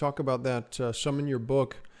leaf, and you talk about that some in your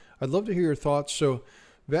book. I'd love to hear your thoughts. So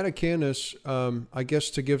Vaticanus, I guess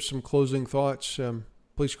to give some closing thoughts,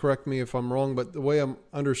 please correct me if I'm wrong, but the way I'm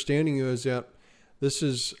understanding you is that this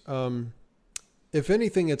is, if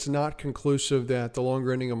anything, it's not conclusive that the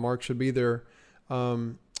longer ending of Mark should be there.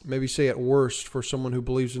 Maybe say at worst for someone who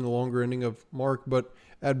believes in the longer ending of Mark, but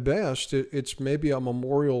at best, it's maybe a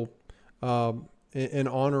memorial in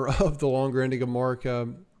honor of the longer ending of Mark,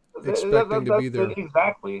 expecting to be there. That's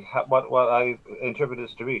exactly what I interpret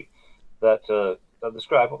this to be. That the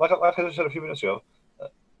scribe, like I said a few minutes ago,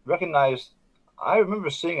 recognized. I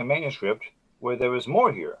remember seeing a manuscript where there was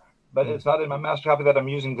more here, but it's not in my master copy that I'm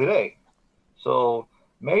using today. So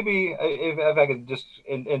maybe if I could just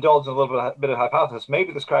indulge in a little bit of hypothesis,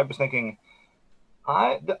 maybe the scribe was thinking,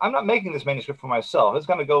 I'm not making this manuscript for myself. It's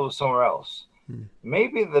going to go somewhere else.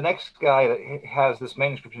 Maybe the next guy that has this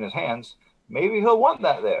manuscript in his hands, maybe he'll want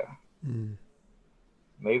that there.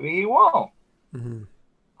 Maybe he won't. Mm-hmm.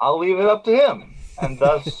 I'll leave it up to him. And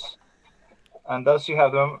thus you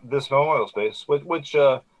have this memorial space, which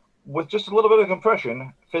with just a little bit of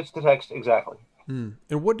compression fits the text exactly. And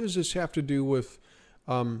what does this have to do with,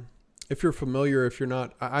 if you're familiar, if you're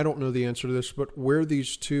not, I don't know the answer to this, but where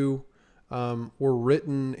these two were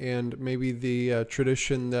written and maybe the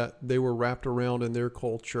tradition that they were wrapped around in their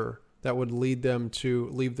culture that would lead them to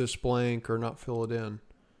leave this blank or not fill it in?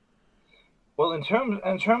 Well, in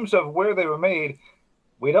terms of where they were made,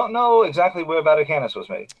 we don't know exactly where Vaticanus was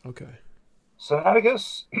made. Okay.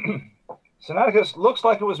 Sinaiticus looks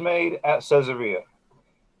like it was made at Caesarea.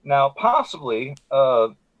 Now, possibly,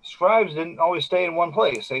 scribes didn't always stay in one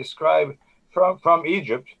place. A scribe from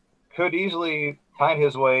Egypt could easily find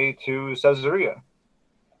his way to Caesarea.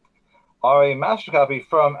 Or a master copy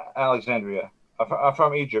from Alexandria,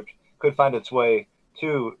 from Egypt, could find its way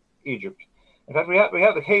to Egypt. In fact, we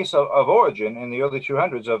have the case of Origen in the early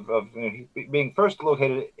 200s of being first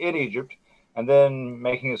located in Egypt and then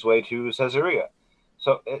making his way to Caesarea.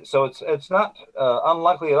 So it's not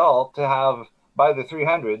unlikely at all to have, by the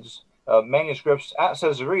 300s, manuscripts at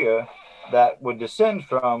Caesarea that would descend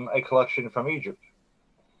from a collection from Egypt.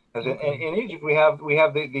 Because in Egypt we have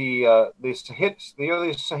the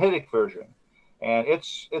early Sahidic version, and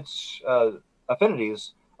its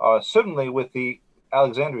affinities are certainly with the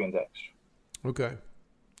Alexandrian text. Okay,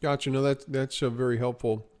 gotcha. No, that's very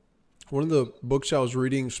helpful. One of the books I was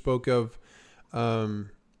reading spoke of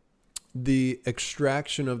the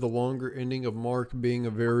extraction of the longer ending of Mark being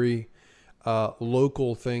a very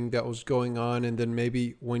local thing that was going on, and then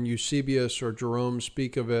maybe when Eusebius or Jerome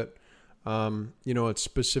speak of it, it's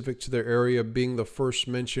specific to their area, being the first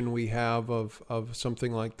mention we have of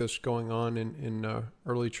something like this going on in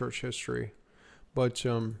early church history. But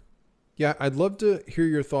yeah, I'd love to hear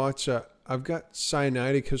your thoughts. I've got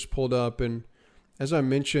Sinaiticus pulled up, and as I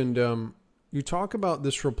mentioned, you talk about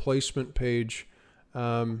this replacement page.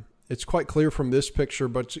 It's quite clear from this picture,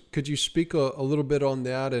 but could you speak a little bit on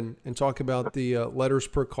that and talk about the letters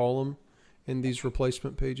per column in these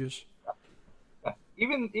replacement pages?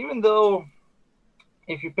 Even though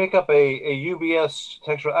if you pick up a UBS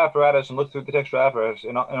textual apparatus and look through the textual apparatus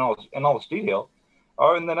in all its detail,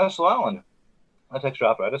 or in the Nestle Island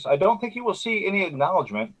textual apparatus, I don't think you will see any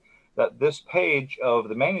acknowledgement that this page of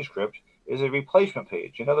the manuscript is a replacement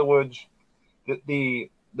page. In other words, the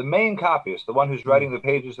main copyist, the one who's writing the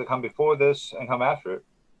pages that come before this and come after it,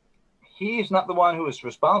 he's not the one who is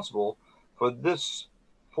responsible for this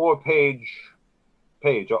 4-page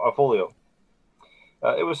or folio.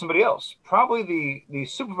 It was somebody else. Probably the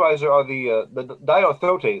supervisor or the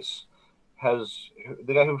diathrotes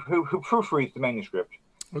the guy who proofreads the manuscript.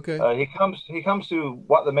 Okay. He comes to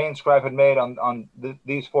what the main scribe had made on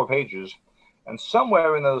these 4 pages, and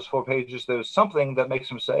somewhere in those 4 pages there's something that makes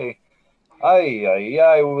him say, we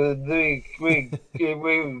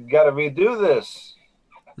got to redo this.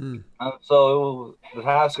 Mm. And so the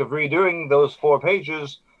task of redoing those 4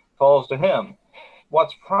 pages falls to him.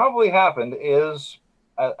 What's probably happened is,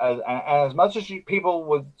 as much as people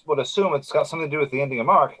would assume it's got something to do with the ending of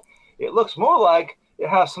Mark, it looks more like it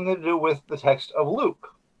has something to do with the text of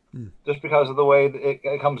Luke, just because of the way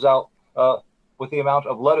it comes out with the amount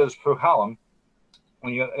of letters per column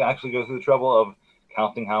when you actually go through the trouble of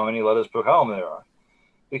counting how many letters per column there are.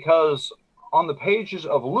 Because on the pages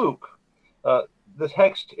of Luke, the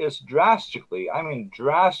text is drastically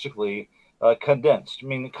condensed. I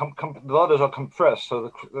mean, the letters are compressed,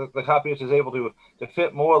 so the copyist is able to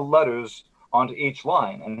fit more letters onto each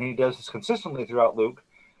line, and he does this consistently throughout Luke,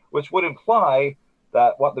 which would imply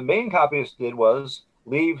that what the main copyist did was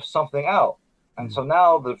leave something out. And so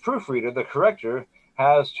now the proofreader, the corrector,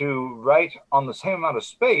 has to write on the same amount of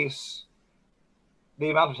space the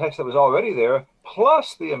amount of text that was already there,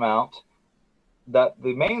 plus the amount that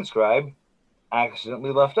the main scribe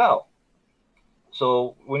accidentally left out.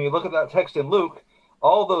 So when you look at that text in Luke,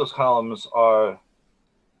 all those columns are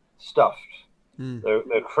stuffed. They're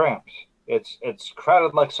cramped. It's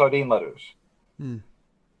crowded like sardine letters.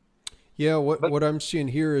 Yeah, what I'm seeing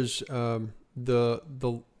here is the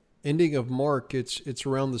ending of Mark. It's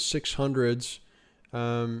around the 600s,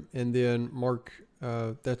 and then Mark.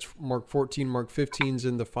 That's Mark 14. Mark 15's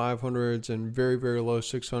in the 500s and very, very low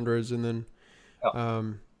 600s, and then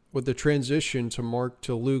with the transition to Mark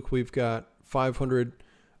to Luke, we've got 500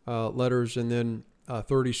 letters, and then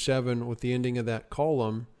 37 with the ending of that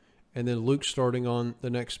column, and then Luke starting on the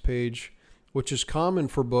next page, which is common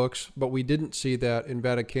for books, but we didn't see that in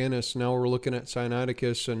Vaticanus. Now we're looking at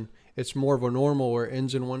Sinaiticus, and it's more of a normal where it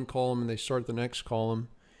ends in one column and they start the next column.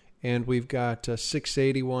 And we've got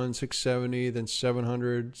 681, 670, then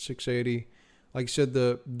 700, 680. Like I said,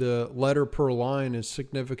 the letter per line is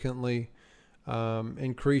significantly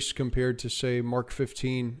increased compared to, say, Mark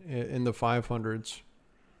 15 in the 500s.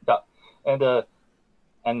 Yeah,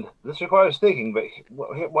 and this requires thinking, but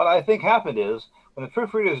what I think happened is when the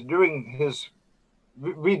proofreader is doing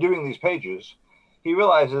redoing these pages, he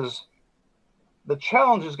realizes the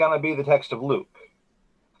challenge is going to be the text of Luke.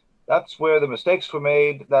 That's where the mistakes were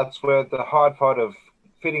made. That's where the hard part of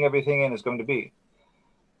fitting everything in is going to be.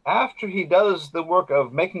 After he does the work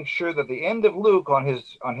of making sure that the end of Luke on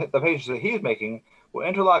the pages that he's making will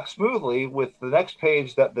interlock smoothly with the next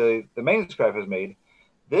page that the main scribe has made,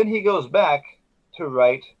 then he goes back to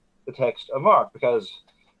write the text of Mark, because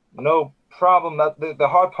no problem, that the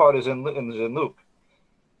hard part is in Luke.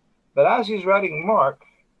 But as he's writing Mark,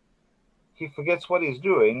 he forgets what he's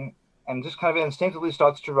doing and just kind of instinctively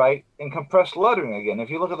starts to write in compressed lettering again. If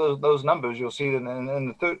you look at those numbers, you'll see that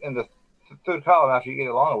in the third column, after you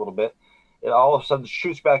get along a little bit, it all of a sudden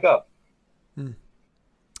shoots back up.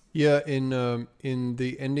 Yeah, in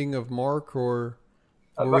the ending of Mark, or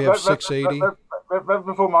we have 680. Right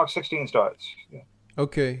before Mark 16 starts. Yeah.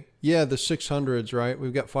 Okay. Yeah, the 600s, right?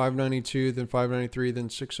 We've got 592, then 593, then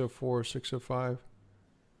 604, 605.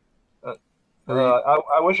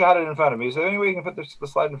 I wish I had it in front of me. Is there any way you can put the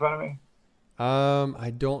slide in front of me? I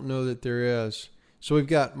don't know that there is. So we've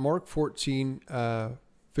got Mark 14,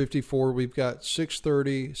 54. We've got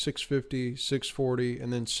 630, 650, 640,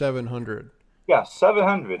 and then 700. Yeah,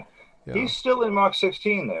 700. Yeah. He's still in Mark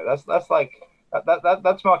 16 there. That's that's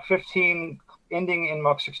Mark 15 ending in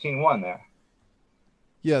Mark 16:1 there.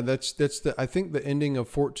 Yeah, that's I think the ending of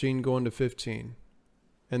 14 going to 15,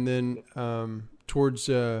 and then towards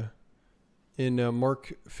in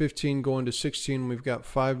Mark 15 going to 16, we've got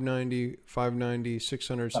 590, 590,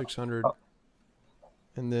 600, 600,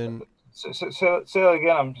 and then. So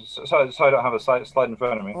again, I'm sorry I don't have a slide in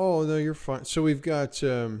front of me. Oh no, you're fine. So we've got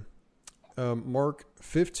Mark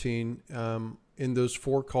 15 in those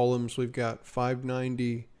 4 columns. We've got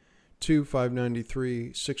 592,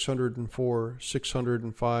 593, 604,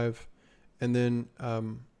 605, and then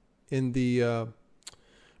in the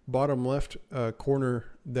bottom left corner,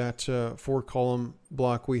 that 4-column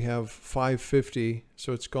block, we have 550.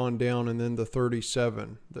 So it's gone down, and then the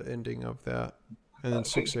 37, the ending of that. And then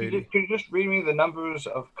 680. Could you just read me the numbers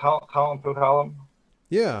of column per column?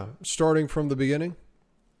 Yeah, starting from the beginning.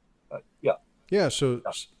 Yeah. Yeah. So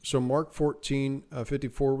Mark 14,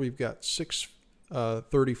 54. We've got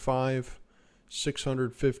 635,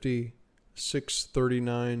 650,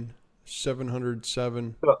 639,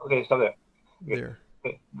 707. Okay, stop there. There.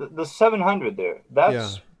 Okay. The 700 there.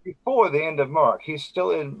 That's before the end of Mark. He's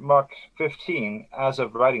still in Mark 15 as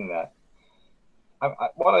of writing that.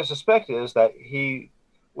 What I suspect is that he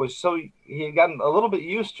had gotten a little bit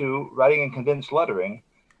used to writing in condensed lettering,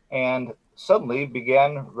 and suddenly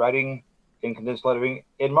began writing in condensed lettering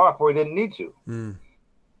in Mark where he didn't need to. Mm.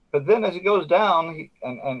 But then as he goes down,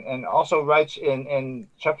 and also writes in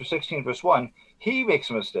chapter 16, verse 1, he makes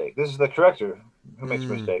a mistake. This is the corrector who makes a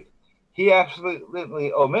mistake. He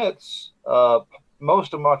absolutely omits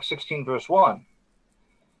most of Mark 16, verse 1.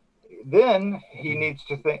 Then he needs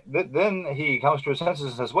to think. Then he comes to his senses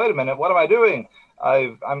and says, "Wait a minute, what am I doing?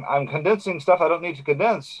 I'm condensing stuff I don't need to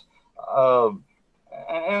condense."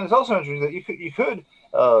 And it's also interesting that you could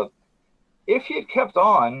if he had kept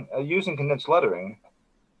on using condensed lettering,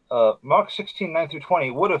 Mark 16, 9 through 20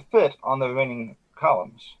 would have fit on the remaining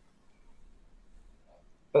columns.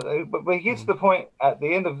 But he gets to the point at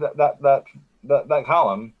the end of that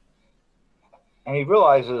column, and he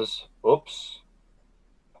realizes, oops.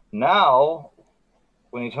 Now,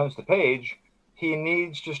 when he turns the page, he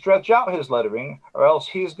needs to stretch out his lettering, or else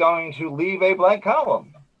he's going to leave a blank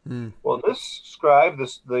column. Well, this scribe,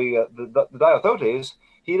 the Diothotes,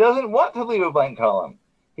 he doesn't want to leave a blank column.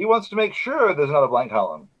 He wants to make sure there's not a blank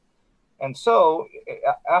column. And so,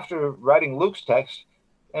 after writing Luke's text,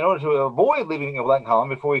 in order to avoid leaving a blank column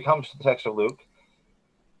before he comes to the text of Luke,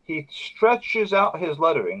 he stretches out his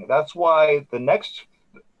lettering. That's why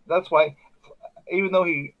even though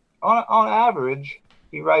he, on average,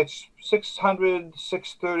 he writes 600,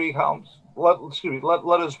 630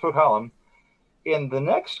 letters per column. In the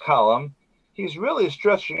next column, he's really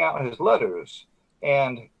stretching out his letters,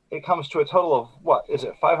 and it comes to a total of, what, is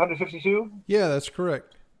it 552? Yeah, that's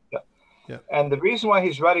correct. Yeah. And the reason why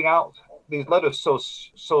he's writing out these letters so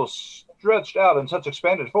stretched out in such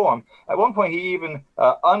expanded form, at one point he even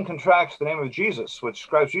uncontracts the name of Jesus, which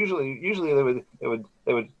scribes usually they would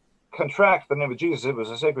contract the name of Jesus. It was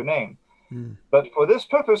a sacred name. But for this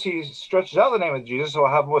purpose, he stretches out the name of Jesus, so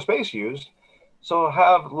he'll have more space used. So he'll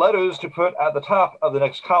have letters to put at the top of the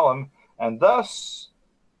next column, and thus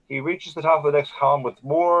he reaches the top of the next column with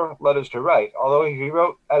more letters to write. Although if he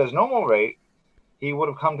wrote at his normal rate, he would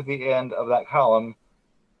have come to the end of that column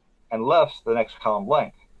and left the next column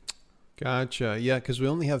blank. Gotcha. Yeah, because we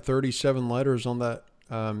only have 37 letters on that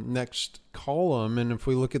next column, and if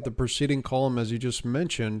we look at the preceding column, as you just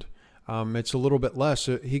mentioned, it's a little bit less.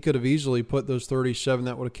 He could have easily put those 37.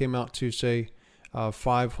 That would have came out to, say,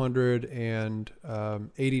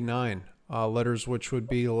 589 letters, which would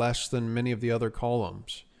be less than many of the other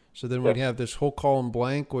columns. So then we'd have this whole column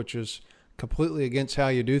blank, which is completely against how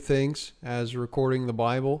you do things as recording the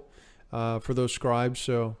Bible for those scribes.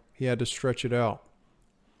 So he had to stretch it out.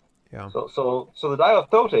 Yeah. So the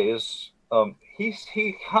Diothotes, he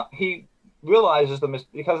realizes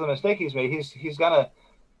because of the mistake he's made, he's gonna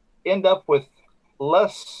end up with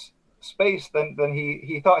less space than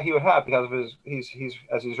he thought he would have because of as he's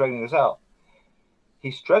writing this out.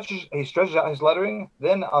 He stretches out his lettering.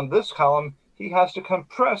 Then on this column, he has to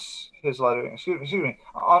compress his lettering. Excuse me.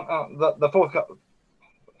 On the fourth column.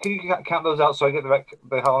 Can you count those out so I get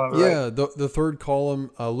the column number right? Yeah, the third column,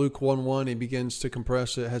 Luke 1:1, he begins to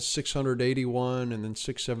compress it. It has 681 and then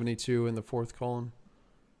 672 in the fourth column.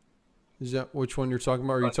 Is that which one you're talking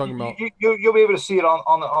about? Or are you talking about? You'll be able to see it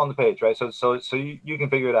on the page, right? So you can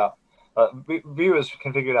figure it out. Viewers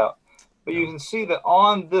can figure it out. But you can see that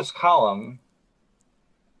on this column,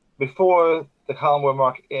 before the column where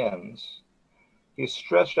Mark ends, he's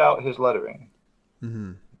stretched out his lettering.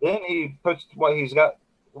 Mm-hmm. Then he puts the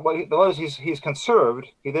letters he's conserved,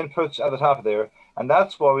 he then puts at the top of there, and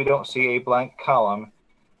that's why we don't see a blank column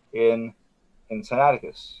in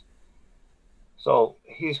Sinaiticus. So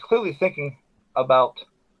he's clearly thinking about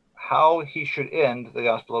how he should end the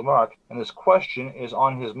Gospel of Mark, and this question is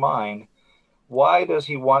on his mind. Why does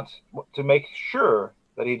he want to make sure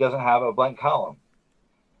that he doesn't have a blank column?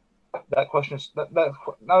 That question is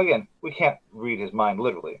now again, we can't read his mind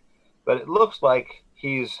literally, but it looks like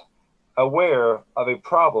he's aware of a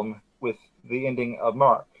problem with the ending of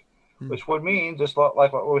Mark, which would mean, just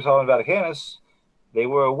like what we saw in Vaticanus, they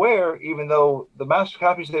were aware, even though the master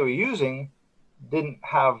copies they were using didn't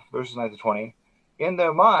have verses 9 to 20, in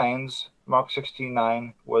their minds, Mark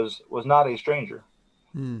 16:9 was not a stranger.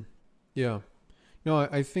 Yeah. No,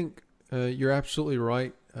 I think you're absolutely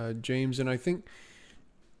right, James. And I think,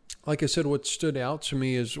 like I said, what stood out to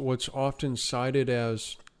me is what's often cited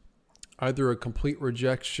as either a complete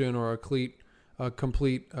rejection or a complete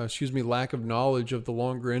lack of knowledge of the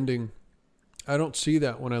longer ending. I don't see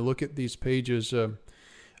that when I look at these pages.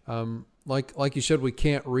 Like you said, we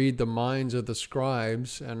can't read the minds of the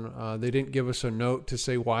scribes, and they didn't give us a note to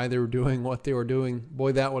say why they were doing what they were doing.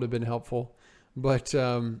 Boy, that would have been helpful. But,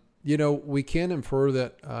 we can infer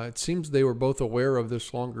that it seems they were both aware of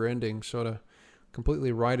this longer ending. So to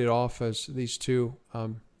completely write it off as these two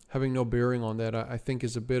having no bearing on that, I think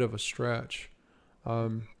is a bit of a stretch.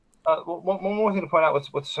 One more thing to point out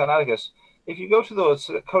with Sinaiticus. If you go to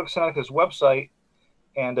the Codex Sinaiticus website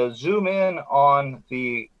and zoom in on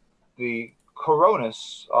the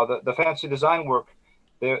Coronis, the fancy design work,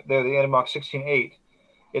 there the Enigmark 16:8,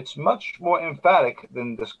 it's much more emphatic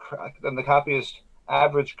than the copyist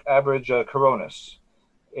average Coronis.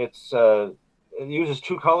 It uses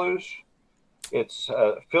two colors. It's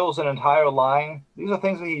fills an entire line. These are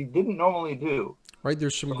things that he didn't normally do. Right,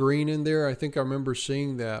 there's some green in there. I think I remember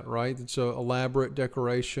seeing that, right? It's a elaborate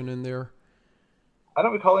decoration in there. I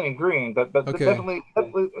don't recall any green, but Okay. definitely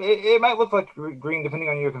it might look like green depending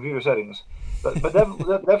on your computer settings. But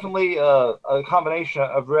definitely a combination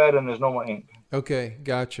of red and his normal ink. Okay,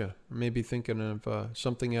 gotcha. Maybe thinking of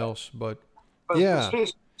something else, but But yeah.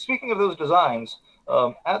 speaking of those designs,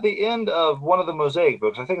 at the end of one of the Mosaic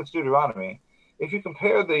books, I think it's Deuteronomy, if you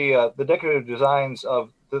compare the decorative designs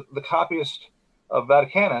of the copyist of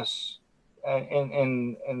Vaticanus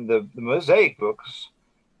in the Mosaic books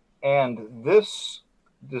and this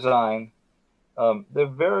design, they're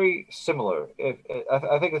very similar.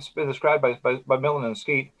 I think it's been described by Millen and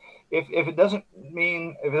Skeet. If it doesn't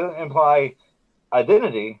mean, if it doesn't imply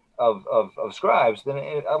identity of scribes, then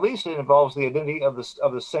at least it involves the identity of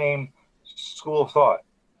the same school of thought,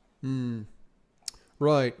 Hmm.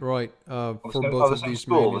 Right, right. For of both the of same these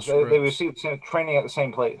school. They manuscripts. received the same training at the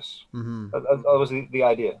same place. Hmm. That was the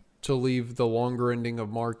idea. To leave the longer ending of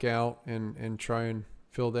Mark out and try and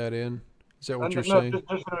fill that in. Is that what And you're no,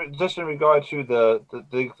 saying? just in regard to the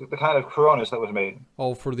kind of coronas that was made.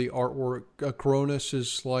 Oh, for the artwork, Cronus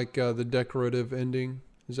is like the decorative ending.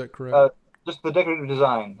 Is that correct? Uh, just the decorative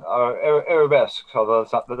design, or arabesque, although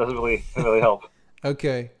that doesn't really help.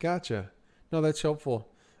 Okay, gotcha. No, that's helpful.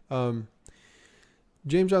 Um,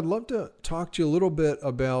 James, I'd love to talk to you a little bit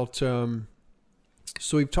about. So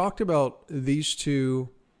we've talked about these two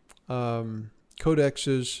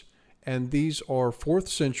codexes, and these are fourth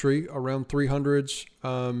century, around 300s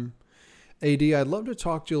AD. I'd love to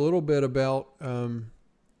talk to you a little bit about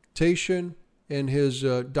Tatian and his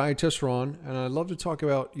Diatessaron, and I'd love to talk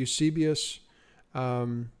about Eusebius.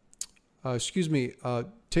 Um,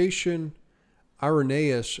 Tatian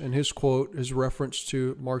Irenaeus and his quote, his reference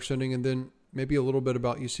to Mark's ending, and then maybe a little bit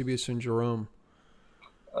about Eusebius and Jerome.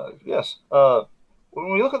 Yes.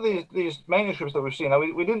 When we look at these manuscripts that we've seen, now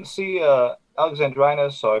we didn't see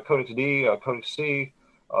Alexandrinus or Codex D or Codex C,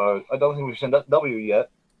 or I don't think we've seen W yet.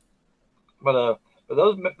 But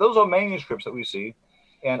those are manuscripts that we see,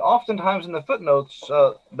 and oftentimes in the footnotes,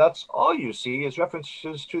 that's all you see is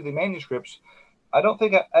references to the manuscripts. I don't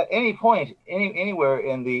think at any point, anywhere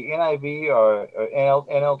in the NIV or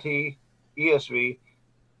NLT, ESV,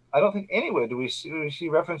 I don't think anywhere do we see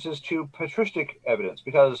references to patristic evidence,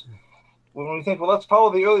 because when we think, well, let's follow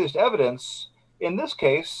the earliest evidence, in this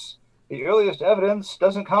case, the earliest evidence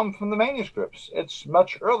doesn't come from the manuscripts. It's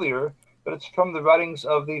much earlier, but it's from the writings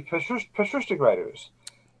of the patristic writers.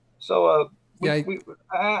 So Yeah,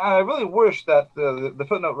 I really wish that the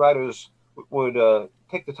footnote writers would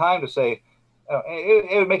take the time to say,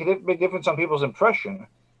 it would make a big difference on people's impression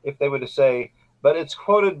if they were to say, but it's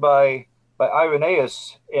quoted by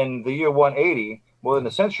Irenaeus in the year 180, more than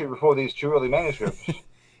a century before these two early manuscripts.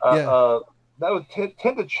 Uh, yeah, uh, that would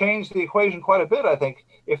tend to change the equation quite a bit, I think,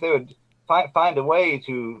 if they would find a way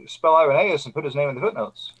to spell Irenaeus and put his name in the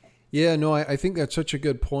footnotes. yeah. No, I think that's such a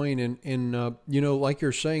good point, and like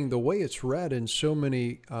you're saying, the way it's read in so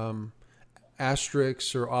many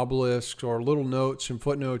asterisks or obelisks or little notes and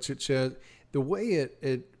footnotes, it says the way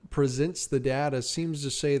it presents the data seems to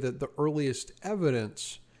say that the earliest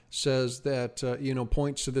evidence says that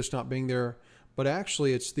points to this not being there, but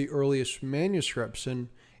actually it's the earliest manuscripts. And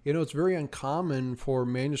it's very uncommon for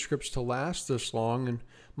manuscripts to last this long, and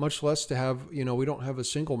much less to have we don't have a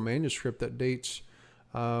single manuscript that dates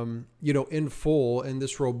in full and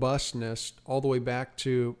this robustness all the way back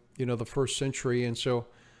to the first century. And so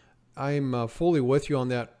I'm fully with you on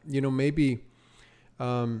that. Maybe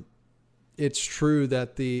it's true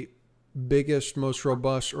that the biggest, most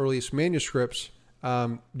robust, earliest manuscripts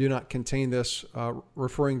do not contain this,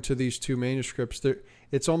 referring to these two manuscripts.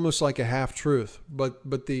 It's almost like a half truth,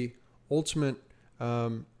 but the ultimate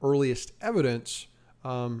earliest evidence,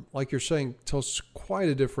 like you're saying, tells quite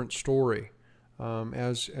a different story.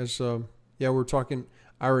 We're talking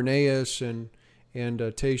Irenaeus and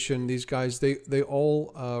Tatian. These guys, they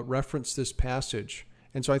all reference this passage,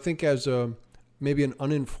 and so I think as maybe an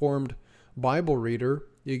uninformed Bible reader,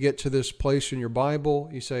 you get to this place in your Bible,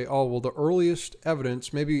 you say, oh, well, the earliest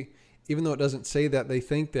evidence, maybe even though it doesn't say that, they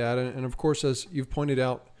think that. And of course, as you've pointed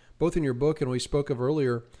out, both in your book and we spoke of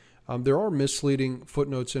earlier, there are misleading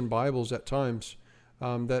footnotes in Bibles at times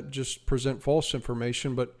that just present false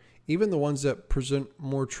information. But even the ones that present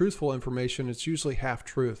more truthful information, it's usually half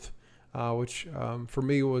truth, which for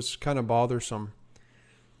me was kind of bothersome,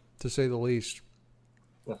 to say the least.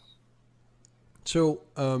 Yes. So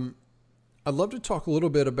I'd love to talk a little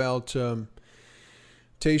bit about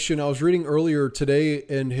Tatian. I was reading earlier today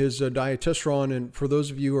in his Diatessaron, and for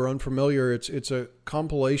those of you who are unfamiliar, it's a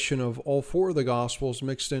compilation of all four of the Gospels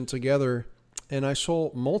mixed in together. And I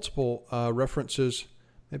saw multiple references.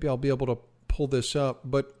 Maybe I'll be able to pull this up,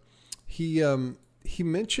 but he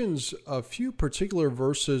mentions a few particular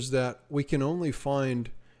verses that we can only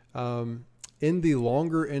find in the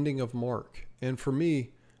longer ending of Mark. And for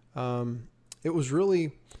me, it was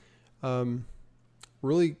really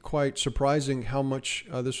quite surprising how much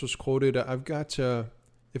this was quoted. I've got,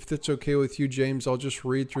 if that's okay with you, James, I'll just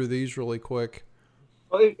read through these really quick.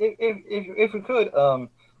 Well, if we could,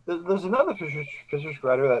 there's another physician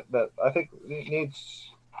writer that I think needs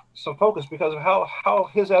some focus because of how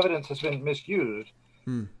his evidence has been misused,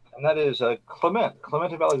 and that is Clement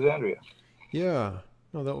of Alexandria. Yeah,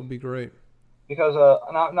 no, that would be great. Because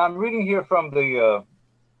now I'm reading here from the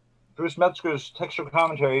Bruce Metzger's textual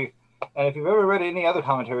commentary, and if you've ever read any other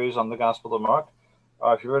commentaries on the Gospel of Mark,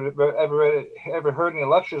 or if you've ever heard any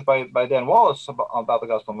lectures by Dan Wallace about the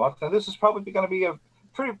Gospel of Mark, then this is probably going to be a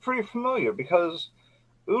pretty familiar, because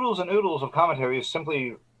oodles and oodles of commentaries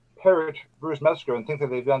simply parrot Bruce Metzger and think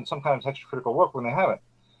that they've done some kind of textual critical work when they haven't.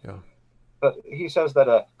 Yeah. But he says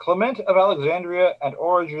that Clement of Alexandria and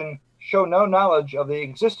Origen show no knowledge of the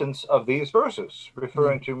existence of these verses,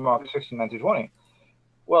 referring to Mark 16:19-20.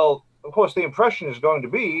 Well, of course, the impression is going to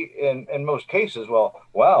be, in most cases,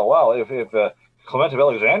 wow, if Clement of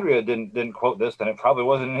Alexandria didn't quote this, then it probably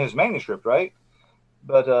wasn't in his manuscript, right?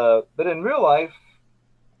 But in real life,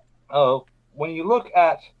 when you look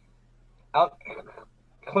at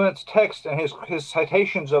Clement's text and his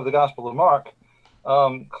citations of the Gospel of Mark,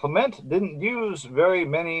 Clement didn't use very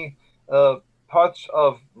many parts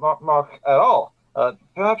of Mark at all.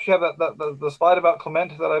 Perhaps you have the slide about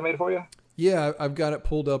Clement that I made for you? Yeah, I've got it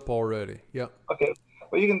pulled up already. Yeah. Okay.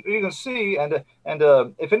 Well, you can see, and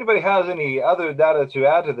if anybody has any other data to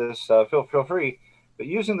add to this, feel free. But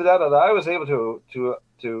using the data that I was able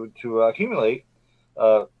to accumulate,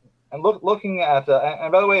 and looking at,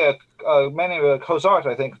 and by the way, a man named Cozart,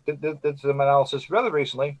 I think, did some analysis rather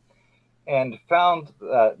recently, and found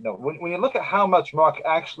that when you look at how much Mark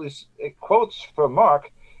actually quotes from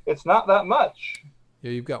Mark, it's not that much.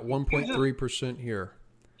 Yeah, you've got 1.3% here.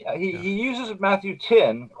 Yeah, he uses Matthew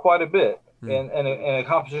 10 quite a bit in a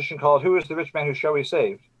composition called "Who is the Rich Man Who Shall Be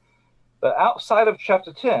Saved?" But outside of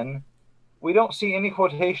chapter 10, we don't see any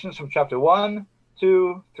quotations from chapter 1,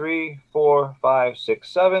 2, 3, 4, 5, 6,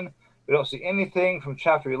 7. We don't see anything from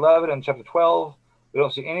chapter 11 and chapter 12. We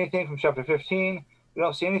don't see anything from chapter 15. We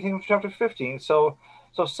don't see anything from chapter 15. So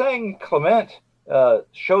saying Clement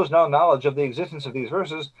shows no knowledge of the existence of these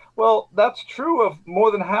verses, well, that's true of more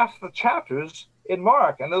than half the chapters in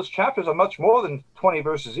Mark, and those chapters are much more than 20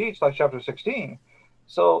 verses each, like chapter 16.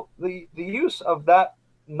 So the use of that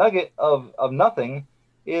nugget of nothing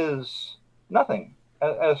is nothing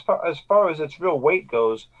as far as its real weight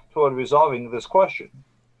goes toward resolving this question.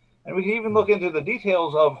 And we can even look into the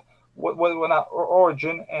details of whether or not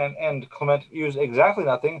Origen and Clement use exactly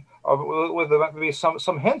nothing, or whether there might be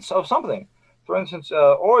some hints of something. For instance,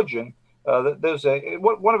 Origen, there's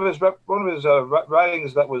one of his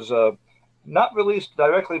writings that was not released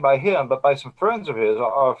directly by him, but by some friends of his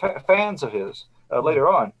or fans of his later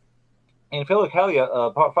on. In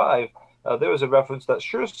Philokalia, part 5, there was a reference that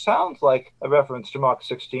sure sounds like a reference to Mark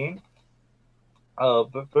 16,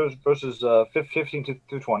 verses 15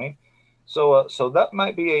 through 20. So that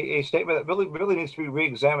might be a statement that really needs to be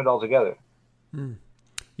re-examined altogether.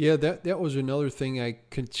 Yeah, that was another thing I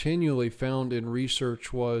continually found in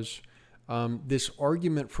research was this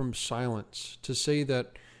argument from silence, to say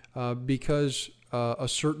that because a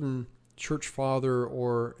certain church father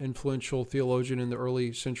or influential theologian in the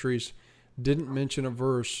early centuries didn't mention a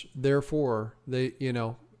verse, therefore they,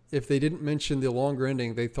 if they didn't mention the longer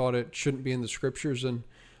ending, they thought it shouldn't be in the scriptures. And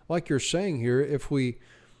like you're saying here, if we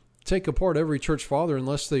take apart every church father,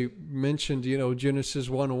 unless they mentioned, Genesis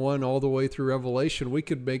 1:1 all the way through Revelation, we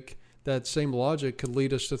could make that same logic could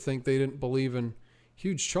lead us to think they didn't believe in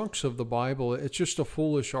huge chunks of the Bible. It's just a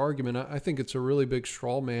foolish argument. I think it's a really big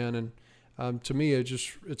straw man, and to me,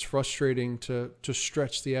 it's frustrating to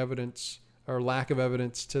stretch the evidence or lack of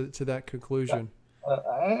evidence to that conclusion.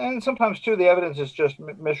 And sometimes too, the evidence is just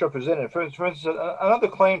misrepresented. For instance, another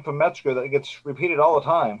claim from Metzger that gets repeated all the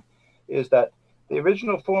time is that the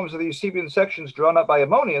original forms of the Eusebian sections drawn up by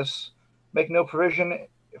Ammonius make no provision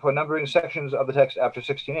for numbering sections of the text after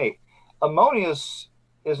 16:8. Ammonius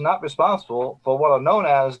is not responsible for what are known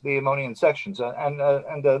as the Ammonian sections.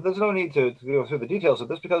 There's no need to go through the details of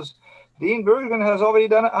this because Dean Bergman has already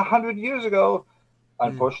done it 100 years ago.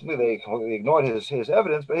 Unfortunately, they completely ignored his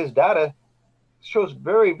evidence, but his data shows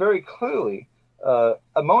very, very clearly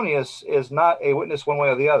Ammonius is not a witness one way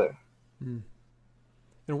or the other. And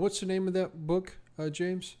what's the name of that book,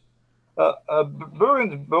 James?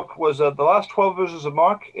 Bergman's book was the last 12 verses of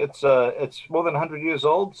Mark. It's more than 100 years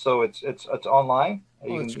old, so it's online.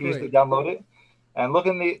 You can easily download it. And look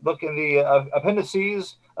in the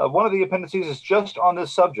appendices. One of the appendices is just on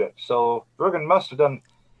this subject. So Bergman must have done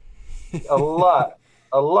a lot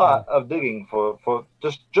of digging for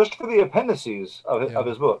just for the appendices of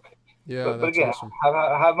his book. Yeah, but again, awesome.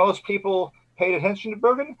 Have most people paid attention to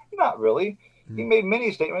Bergman? Not really. He made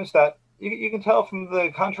many statements that you can tell from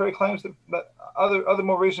the contrary claims that other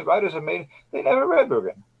more recent writers have made. They never read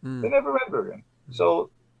Bergman. They never read Bergman, so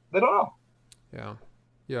they don't know.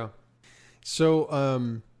 Yeah. So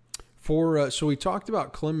so we talked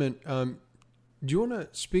about Clement. Do you want to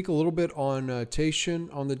speak a little bit on Tatian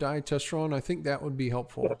on the Diatessaron? I think that would be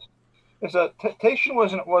helpful. Yes. Tatian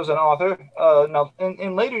was an author. Now,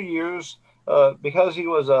 in later years, because he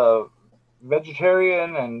was a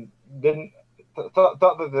vegetarian and didn't thought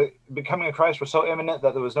that becoming a Christ was so imminent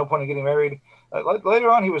that there was no point in getting married. Later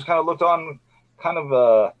on, he was kind of looked on,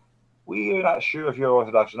 we are not sure if you're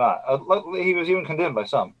Orthodox or not. He was even condemned by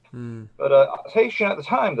some. But Tatian at the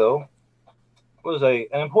time, though, was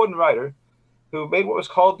an important writer who made what was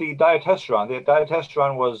called the Diatessaron. The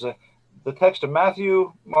Diatessaron was the text of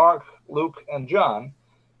Matthew, Mark, Luke, and John,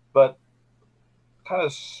 but kind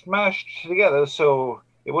of smashed together so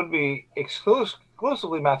it wouldn't be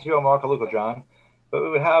exclusively Matthew or Mark or Luke or John, but we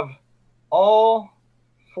would have all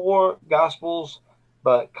four Gospels,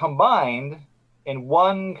 but combined in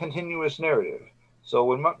one continuous narrative. So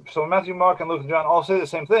when Matthew, Mark, and Luke and John all say the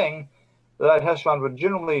same thing, the Diatessaron would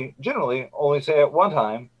generally only say it one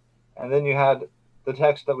time, and then you had the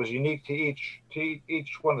text that was unique to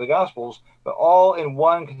each one of the Gospels, but all in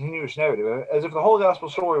one continuous narrative, as if the whole Gospel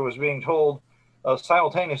story was being told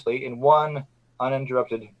simultaneously in one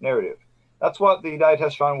uninterrupted narrative. That's what the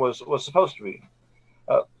Diatessaron was supposed to be.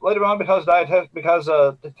 Later on, because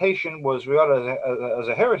Tatian was regarded as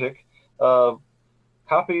a heretic,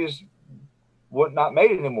 copies were not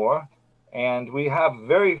made anymore, and we have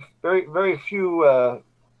very, very, very few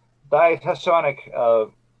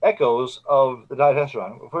Diatessaronist echoes of the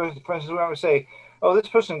Diatessaron. For instance, we might say, "Oh, this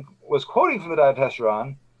person was quoting from the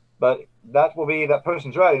Diatessaron," but that will be that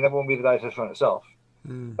person's writing. That won't be the Diatessaron itself.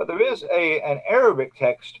 But there is an Arabic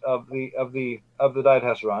text of the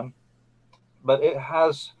Diatessaron, but it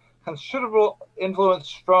has considerable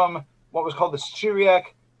influence from what was called the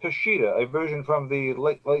Syriac Peshitta, a version from the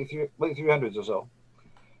late 300s or so.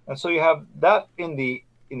 And so you have that in the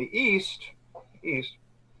east.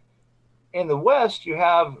 In the west, you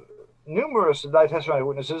have numerous Diatessaron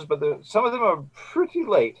witnesses, but some of them are pretty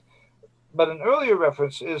late. But an earlier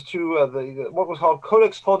reference is to what was called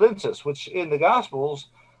Codex Fuldensis, which in the Gospels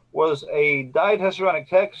was a Diatessaron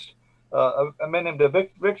text. A man named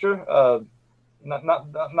Victor,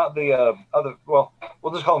 not the other. Well,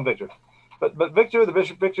 we'll just call him Victor. But Victor, the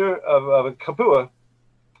Bishop Victor of Capua,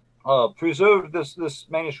 preserved this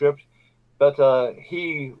manuscript, but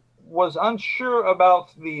he was unsure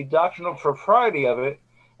about the doctrinal propriety of it,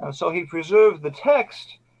 and so he preserved the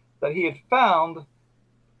text that he had found.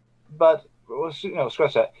 But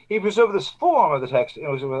scratch that. He preserved this form of the text. It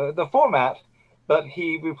was the format, but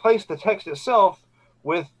he replaced the text itself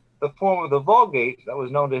with the form of the Vulgate that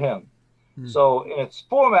was known to him. So in its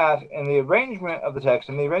format and the arrangement of the text,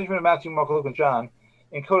 and the arrangement of Matthew, Mark, Luke, and John,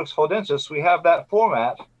 in Codex Fuldensis, we have that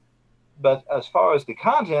format, but as far as the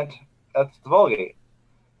content, that's the Vulgate.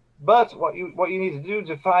 But what you need to do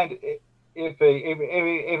to find if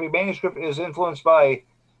a manuscript is influenced by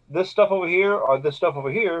this stuff over here or this stuff over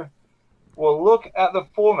here, we'll look at the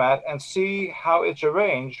format and see how it's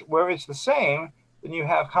arranged. Where it's the same, then you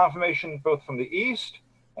have confirmation both from the east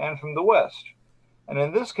and from the west. And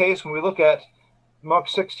in this case, when we look at Mark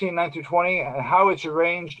 16, 9 through 20, and how it's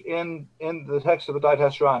arranged in the text of the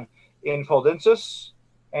Diatessaron in Fuldensis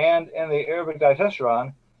and in the Arabic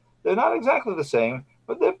Diatessaron, they're not exactly the same,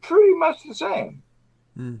 but they're pretty much the same.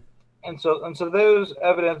 And so there's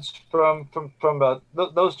evidence from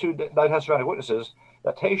those two Diatessaron witnesses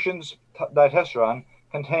that Tatian's Diatessaron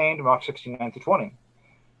contained Mark 16, 9 through 20.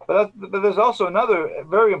 But there's also another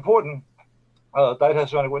very important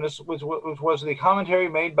Diatessaron witness, which was the commentary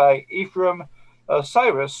made by Ephraim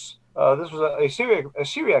Cyrus. This was a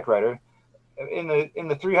Syriac writer in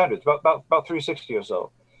the 300s, about 360 or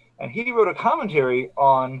so, and he wrote a commentary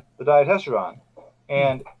on the Diatessaron.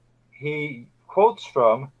 and he quotes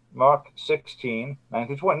from Mark 16, 9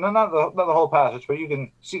 through 20. No, not the whole passage, but you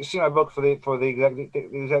can see my book for the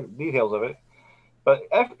exact details of it. But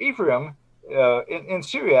Ephraim in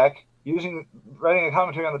Syriac, writing a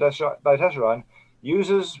commentary on the Diatessaron,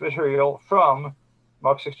 uses material from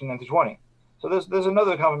Mark 16, 9 through 20. So there's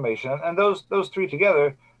another confirmation, and those three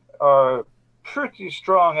together are pretty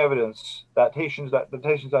strong evidence that the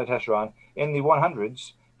Tatian's Diatessaron in the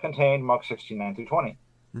 100s contained Mark 16, 9 through 20.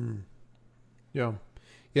 Yeah.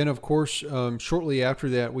 And of course, shortly after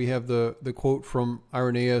that, we have the quote from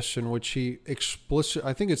Irenaeus, in which he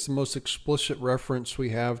I think it's the most explicit reference we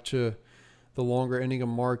have to the longer ending of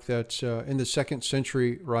Mark, that's in the 2nd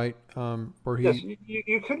century, right? Where he... Yes,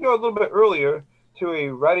 you could go a little bit earlier to a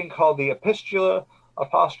writing called the Epistula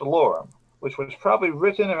Apostolorum, which was probably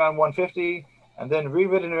written around 150 and then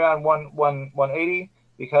rewritten around 180,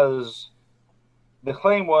 because the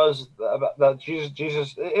claim was that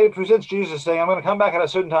Jesus it presents Jesus saying, "I'm going to come back at a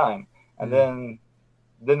certain time," and then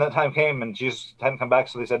that time came and Jesus hadn't come back,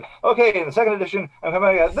 so they said, "Okay, in the 2nd edition, I'm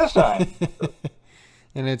coming back at this time."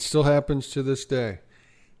 And it still happens to this day.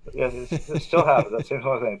 Yes, it still happens. That same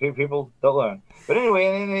sort of thing. People don't learn. But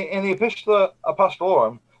anyway, in the Epistula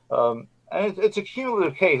Apostolorum, and it's a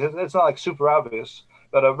cumulative case. It's not like super obvious.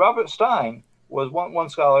 But Robert Stein was one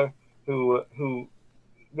scholar who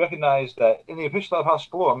recognized that in the Epistula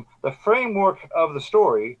Apostolorum, the framework of the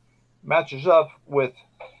story matches up with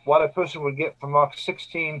what a person would get from Mark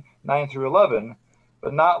 16, 9 through 11,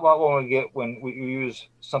 but not what one would get when we use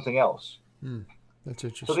something else. That's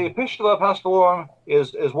interesting. So the Epistula Apostolorum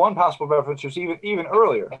is one possible reference. It's even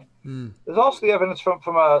earlier. There's also the evidence from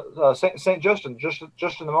Saint Justin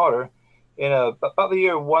the Martyr, in about the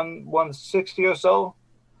year 160 or so,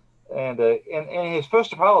 and in his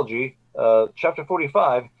first apology, chapter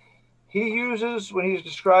 45, he uses, when he's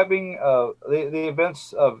describing the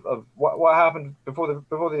events of what happened before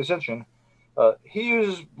the ascension, he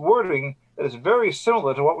uses wording that is very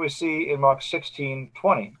similar to what we see in Mark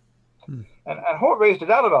 16:20. And Hort raised a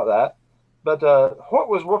doubt about that, but Hort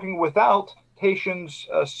was working without Tatian's,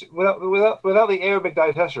 without the Arabic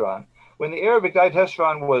Diatessaron. When the Arabic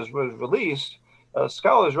Diatessaron was released,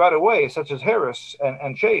 scholars right away, such as Harris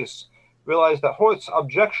and Chase, realized that Hort's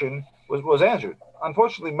objection was answered.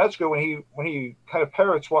 Unfortunately, Metzger, when he kind of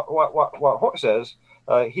parrots what Hort says,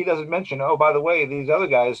 he doesn't mention, oh, by the way, these other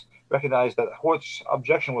guys recognized that Hort's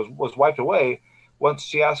objection was wiped away once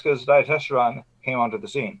Sciasca's Diatessaron came onto the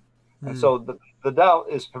scene. And so the doubt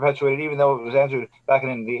is perpetuated, even though it was answered back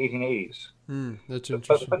in the 1880s. That's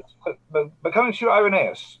interesting. But coming to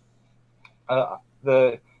Irenaeus,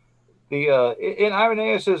 in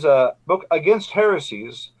Irenaeus's book Against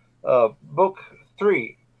Heresies, book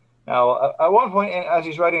 3. Now, at one point, as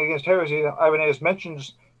he's writing Against Heresy, Irenaeus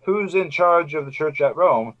mentions who's in charge of the church at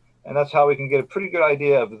Rome, and that's how we can get a pretty good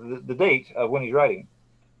idea of the date of when he's writing.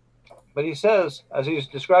 But he says, as he's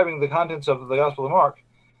describing the contents of the Gospel of Mark,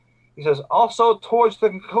 he says, also towards the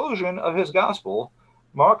conclusion of his gospel,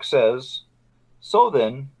 Mark says, so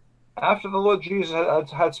then, after the Lord Jesus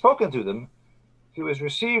had spoken to them, he was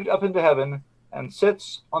received up into heaven and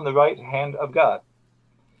sits on the right hand of God.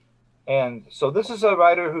 And so this is a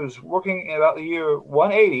writer who's working in about the year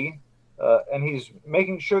 180, and he's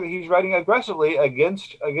making sure that he's writing aggressively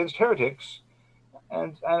against heretics.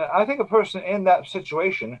 And I think a person in that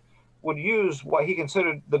situation would use what he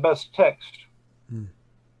considered the best text.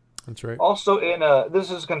 That's right. Also,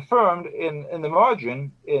 this is confirmed in the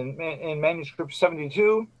margin in manuscript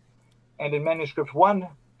 72 and in manuscript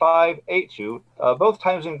 1582. Both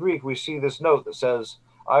times in Greek, we see this note that says,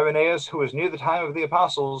 Irenaeus, who was near the time of the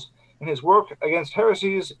apostles, in his work Against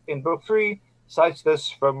Heresies in book 3, cites this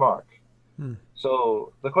from Mark.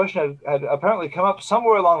 So the question had apparently come up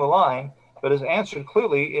somewhere along the line, but is answered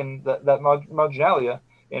clearly in that marginalia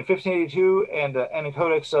in 1582 and in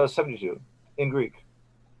Codex 72 in Greek.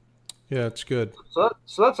 Yeah, it's good. So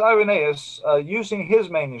that's Irenaeus using his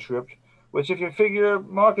manuscript, which, if you figure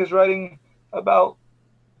Mark is writing about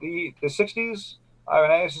the 60s,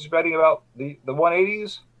 Irenaeus is writing about the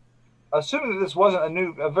 180s. Assuming that this wasn't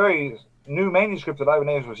a very new manuscript that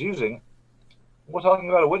Irenaeus was using, we're talking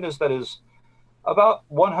about a witness that is about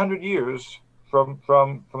 100 years from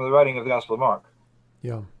the writing of the Gospel of Mark.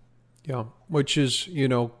 Yeah. Yeah, which is,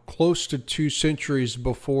 close to 2 centuries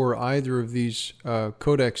before either of these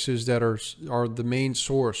codexes that are the main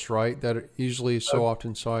source, right? That are usually so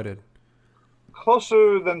often cited.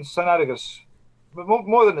 Closer than Sinaiticus, but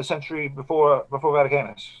more than a century before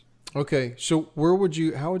Vaticanus. Okay, so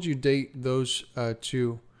how would you date those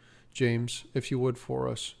two, James, if you would, for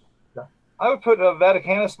us? I would put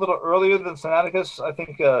Vaticanus a little earlier than Sinaiticus. I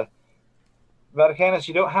think Vaticanus,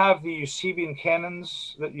 you don't have the Eusebian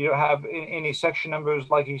canons. That you don't have any section numbers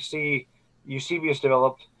like you see Eusebius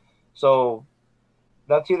developed. So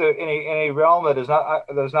that's either in a realm that is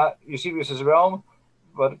not Eusebius's realm,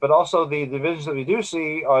 but also the divisions that we do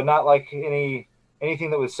see are not like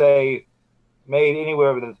anything that would say made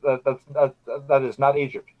anywhere that is not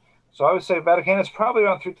Egypt. So I would say Vaticanus probably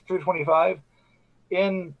around 325.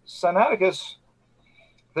 In Sinaiticus,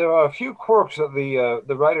 there are a few quirks that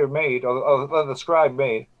the writer made, or the scribe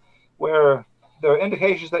made, where there are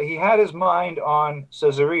indications that he had his mind on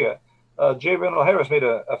Caesarea. J. Randall Harris made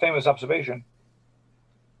a famous observation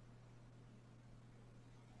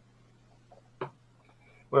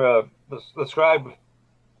where the scribe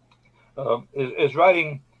is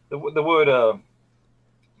writing the word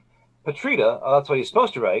Petrita. That's what he's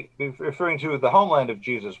supposed to write, referring to the homeland of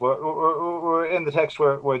Jesus. We're in the text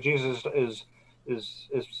where Jesus is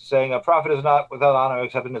saying a prophet is not without honor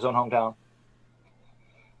except in his own hometown.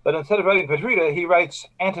 But instead of writing Petrita, he writes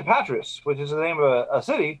Antipatris, which is the name of a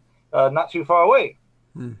city not too far away.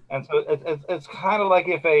 And so it's kind of like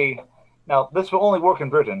now this will only work in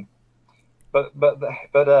Britain, but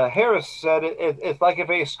Harris said it's like if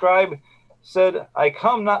a scribe said, "I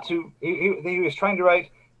come not to." He was trying to write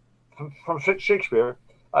from Shakespeare.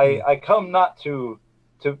 I come not to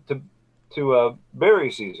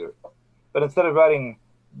bury Caesar, but instead of writing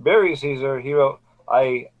bury Caesar, he wrote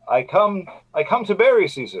I come to bury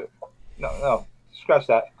Caesar. No, scratch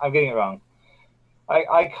that. I'm getting it wrong.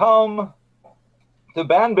 I come to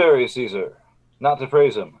Banbury Caesar, not to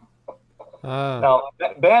praise him. Now,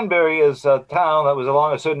 Banbury is a town that was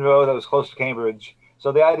along a certain road that was close to Cambridge.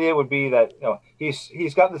 So the idea would be that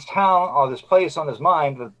he's got this town or this place on his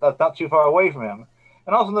mind that's not too far away from him.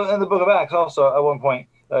 And also in the Book of Acts, also at one point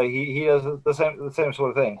he does the same sort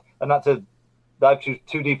of thing. And not to dive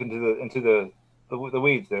too deep into the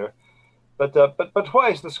weeds there, but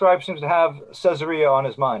twice the scribe seems to have Caesarea on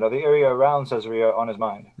his mind, or the area around Caesarea on his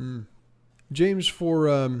mind. James,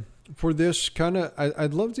 for this kind of,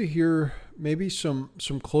 I'd love to hear maybe some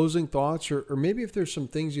closing thoughts, or maybe if there's some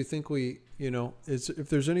things you think if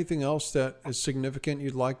there's anything else that is significant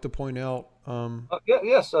you'd like to point out.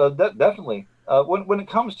 Yes, definitely. When it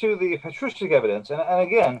comes to the patristic evidence, and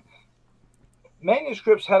again,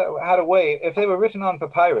 manuscripts had a way, if they were written on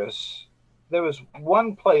papyrus, there was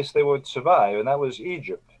one place they would survive, and that was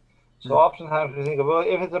Egypt. So oftentimes we think of, well,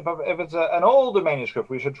 if it's an older manuscript,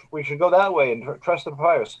 we should go that way and trust the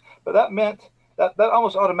papyrus. But that meant that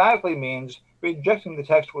almost automatically means rejecting the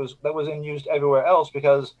text that was in use everywhere else,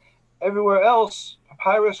 because everywhere else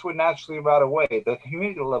papyrus would naturally rot away. The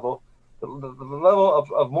humidity level, the level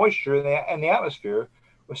of moisture in the atmosphere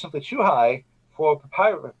was simply too high for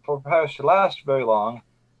papyrus to last very long,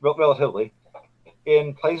 relatively,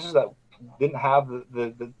 in places that didn't have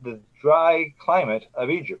the dry climate of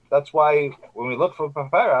Egypt. That's why when we look for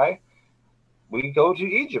papyri, we go to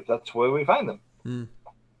Egypt. That's where we find them.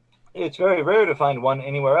 It's very rare to find one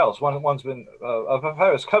anywhere else. One's been a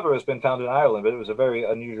papyrus cover has been found in Ireland, but it was a very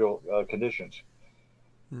unusual conditions.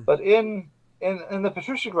 But in the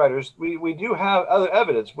patristic writers, we do have other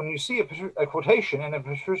evidence. When you see a quotation in a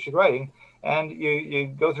patristic writing, and you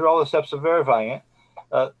go through all the steps of verifying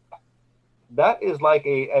it, that is like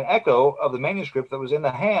an echo of the manuscript that was in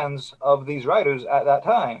the hands of these writers at that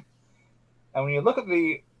time. And when you look at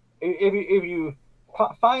if you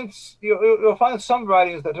find, you'll find some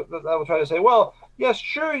writings that will try to say, well, yes,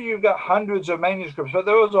 sure, you've got hundreds of manuscripts, but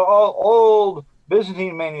those are all old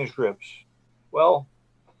Byzantine manuscripts. Well,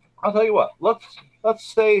 I'll tell you what.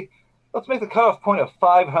 Let's make the cutoff point of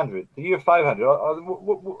 500, the year 500,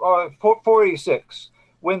 or 486,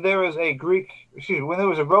 when there was when there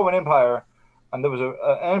was a Roman Empire, and there was an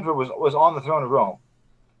emperor was on the throne of Rome.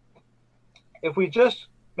 If we just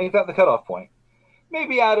make that the cutoff point,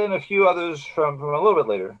 maybe add in a few others from a little bit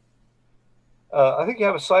later. I think you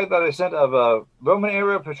have a slide that I sent of Roman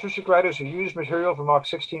era patristic writers who used material from Mark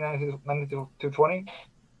 16, 90 to 20.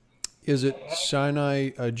 Is it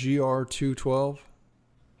Sinai GR 212?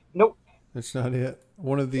 Nope. That's not it.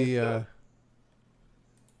 One of the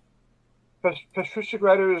patristic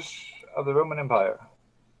writers of the Roman Empire.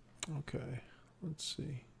 Okay, let's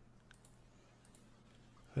see.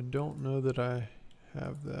 I don't know that I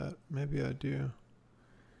have that. Maybe I do.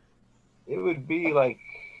 It would be like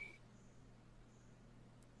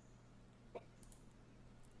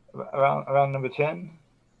around number 10.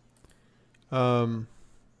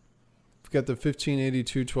 We've got the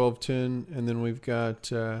 1582 1210, and then we've got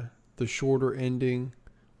the shorter ending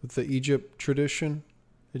with the Egyptian tradition.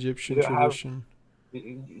 Do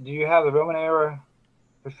you have the Roman era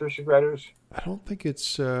patristic writers? I don't think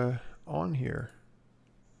it's on here.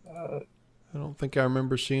 I don't think I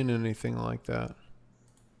remember seeing anything like that.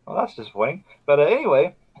 Well, that's disappointing. But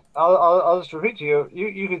anyway, I'll just repeat to you.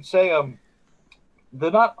 You could say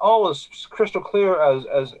they're not all as crystal clear as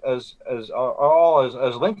are all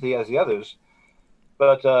as lengthy as the others,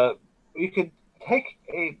 but you could take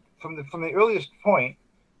a from the earliest point,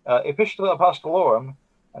 Epistula Apostolorum,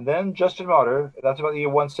 and then Justin Martyr. That's about the year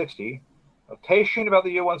 160. Tatian about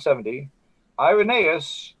the year 170.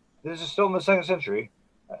 Irenaeus. This is still in the second century,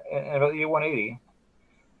 and about the year 180.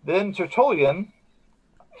 Then Tertullian,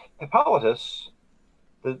 Hippolytus,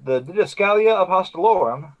 the Didascalia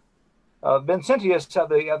Apostolorum, Vincentius at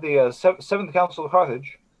the Seventh Council of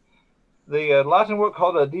Carthage, the Latin work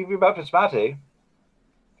called De Baptismate.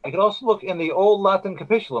 You can also look in the Old Latin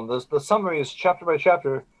Capitulum. The summaries chapter by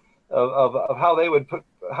chapter of how they would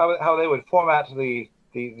how they would format the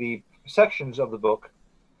sections of the book.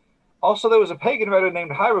 Also, there was a pagan writer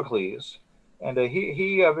named Hierocles, and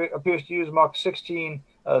he appears to use Mark 16,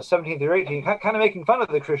 17 through 18, kind of making fun of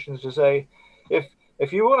the Christians to say,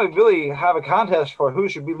 if you want to really have a contest for who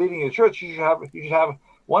should be leading your church, you should have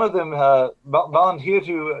one of them volunteer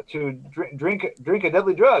to drink a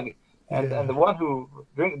deadly drug, and the one who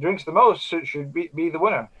drinks the most should be the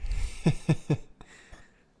winner.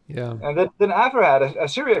 Yeah. And then Aphrad, a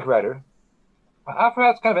Syriac writer.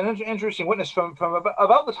 Aphrad's kind of an interesting witness from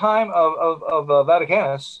about the time of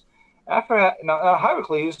Vaticanus. Now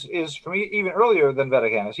Hierocles is from even earlier than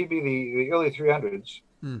Vaticanus. He'd be the early 300s.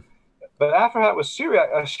 But Aphrad was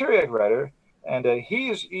a Syriac writer, and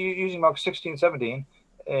he's using Mark 16, 17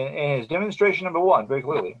 in his demonstration number 1 very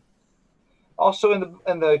clearly. Also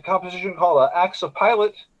in the composition called Acts of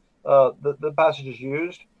Pilate, the passage is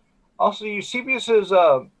used. Also Eusebius's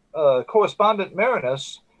correspondent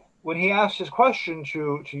Marinus, when he asked his question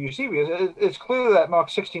to Eusebius, it's clear that Mark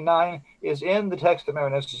 16:9 is in the text that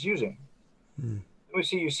Marinus is using. We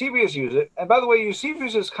see Eusebius use it. And by the way,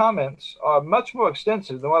 Eusebius's comments are much more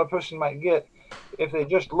extensive than what a person might get if they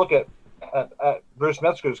just look at Bruce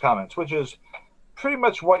Metzger's comments, which is pretty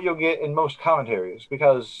much what you'll get in most commentaries,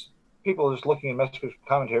 because people are just looking at Metzger's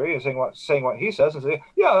commentary and saying what he says and say,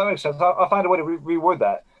 yeah, that makes sense. I'll find a way to reword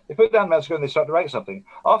that. They put down Metzger and they start to write something.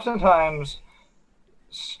 Oftentimes,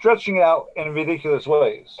 stretching it out in ridiculous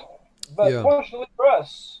ways. But fortunately for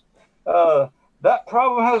us, that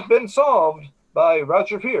problem has been solved by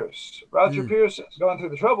Roger Pierce. Roger Pierce has gone through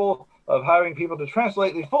the trouble of hiring people to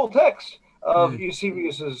translate the full text of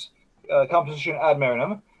Eusebius's composition Ad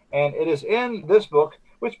Marinum, and it is in this book,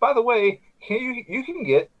 which, by the way, you can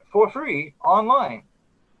get for free online.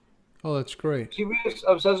 Oh, that's great. Eusebius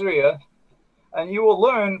of Caesarea, and you will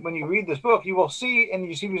learn when you read this book, you will see in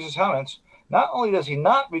Eusebius's comments, not only does he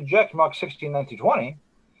not reject Mark 16, 19, 20,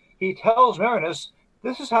 he tells Marinus,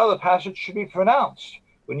 this is how the passage should be pronounced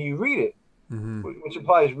when you read it, which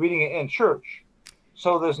implies reading it in church.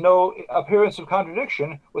 So there's no appearance of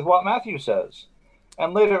contradiction with what Matthew says.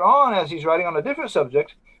 And later on, as he's writing on a different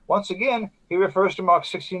subject, once again, he refers to Mark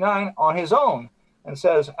 69 on his own and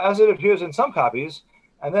says, as it appears in some copies,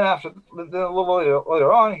 and then a little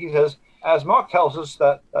later on, he says, as Mark tells us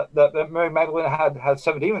that Mary Magdalene had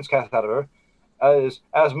 7 demons cast out of her,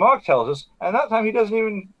 as Mark tells us, and that time he doesn't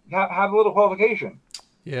even have a little qualification.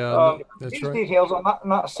 Yeah, that's these right. details are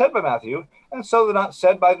not said by Matthew, and so they're not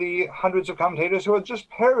said by the hundreds of commentators who are just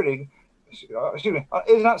parroting.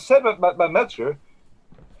 It's not said by Metzger,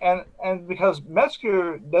 and because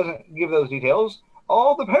Metzger doesn't give those details,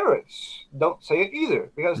 all the parrots don't say it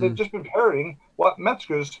either, because they've just been parroting what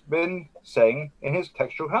Metzger's been saying in his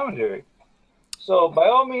textual commentary. So by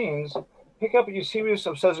all means, pick up Eusebius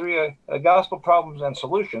of Caesarea, Gospel Problems and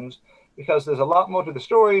Solutions, because there's a lot more to the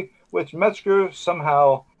story, which Metzger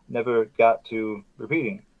somehow never got to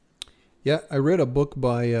repeating. Yeah, I read a book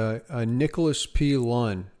by Nicholas P.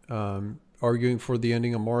 Lunn, arguing for the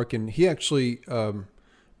ending of Mark, and he actually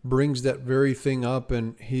brings that very thing up,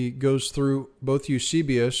 and he goes through both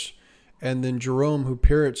Eusebius and then Jerome, who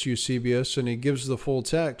parrots Eusebius, and he gives the full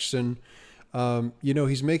text. And,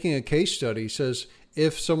 he's making a case study. He says,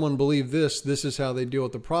 if someone believed this is how they deal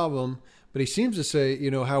with the problem. But he seems to say,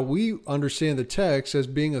 how we understand the text as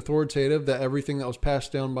being authoritative, that everything that was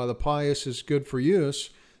passed down by the pious is good for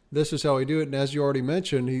use. This is how we do it. And as you already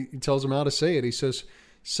mentioned, he tells them how to say it. He says,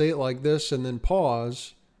 say it like this and then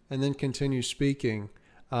pause and then continue speaking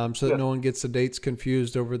so that no one gets the dates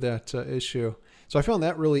confused over that issue. So I found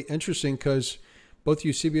that really interesting because both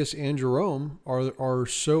Eusebius and Jerome are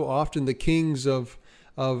so often the kings of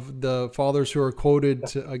the fathers who are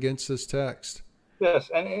quoted against this text.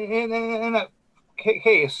 Yes, and in that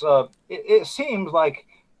case, it seems like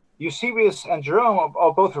Eusebius and Jerome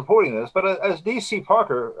are both reporting this, but as D.C.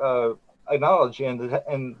 Parker, acknowledge in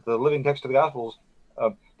the living text of the Gospels.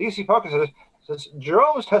 D.C. Parker says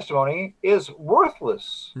Jerome's testimony is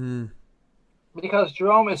worthless because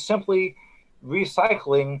Jerome is simply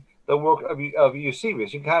recycling the work of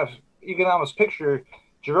Eusebius. You can almost picture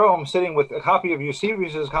Jerome sitting with a copy of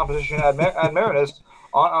Eusebius's composition Ad Marinus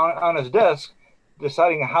on his desk,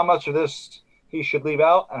 deciding how much of this he should leave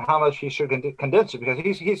out and how much he should condense it, because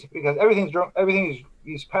everything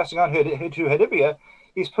he's passing on to Hedibia,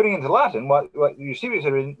 he's putting into Latin what Eusebius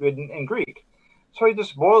had written in Greek. So he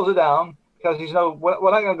just boils it down because he's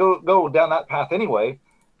we're not going to go down that path anyway.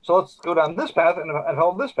 So let's go down this path and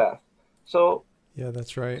follow this path. So yeah,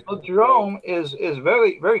 that's right. So Jerome is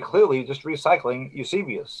very, very clearly just recycling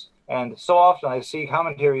Eusebius, and so often I see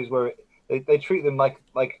commentaries where they treat them like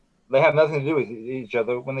they have nothing to do with each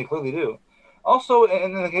other when they clearly do. Also,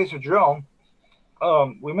 in the case of Jerome,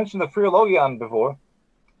 we mentioned the Philologion before.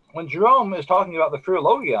 When Jerome is talking about the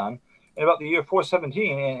Philologion in about the year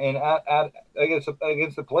 417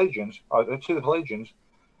 against the Pelagians, or to the Pelagians,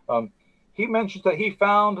 he mentions that he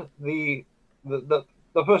found the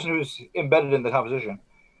person who's embedded in the composition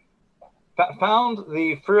found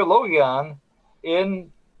the Philologion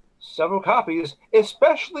in several copies,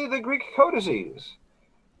 especially the Greek codices.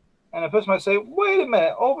 And a person might say, "Wait a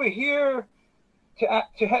minute, over here."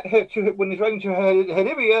 When he's writing to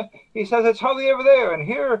Hedibia, he says it's hardly ever there. And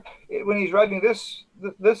here, when he's writing this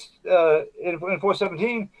in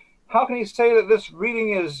 417, how can he say that this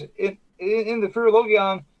reading is in the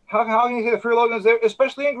Philologion? How can he say the Philologion is there,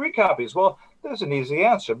 especially in Greek copies? Well, there's an easy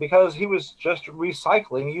answer, because he was just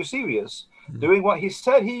recycling Eusebius, doing what he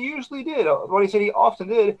said he usually did, what he said he often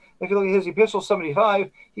did. If you look at his Epistle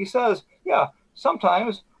 75, he says, "Yeah,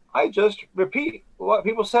 sometimes I just repeat what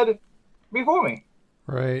people said before me."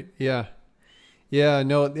 Right. Yeah. Yeah.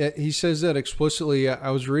 No, he says that explicitly. I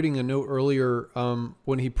was reading a note earlier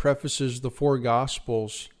when he prefaces the four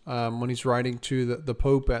Gospels when he's writing to the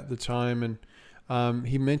Pope at the time, and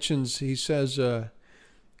he says,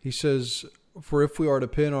 "For if we are to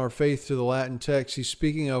pin our faith to the Latin text," he's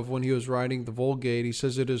speaking of when he was writing the Vulgate. He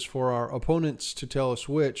says, "It is for our opponents to tell us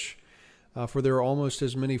which, for there are almost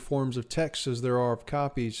as many forms of text as there are of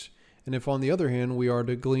copies. And if, on the other hand, we are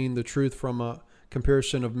to glean the truth from a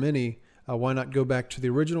comparison of many, why not go back to the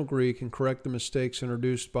original Greek and correct the mistakes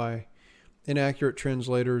introduced by inaccurate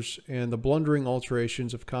translators and the blundering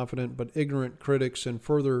alterations of confident but ignorant critics, and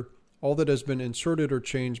further, all that has been inserted or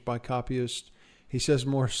changed by copyists." He says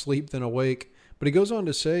more asleep than awake. But he goes on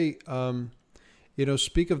to say,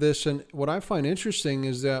 speak of this. And what I find interesting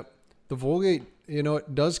is that the Vulgate,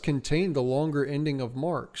 it does contain the longer ending of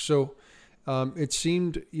Mark. So it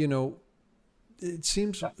seems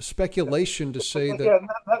speculation to say that. Yeah,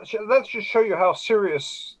 that should show you how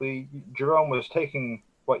seriously Jerome was taking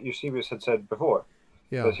what Eusebius had said before.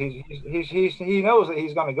 Yeah, because he knows that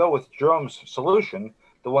he's going to go with Jerome's solution,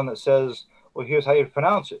 the one that says, "Well, here's how you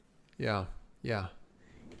pronounce it." Yeah.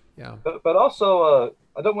 But also,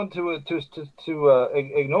 I don't want to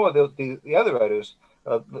ignore the other writers.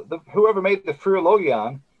 Whoever made the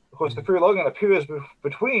Philologion, of course, the Philologion appears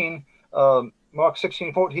between Mark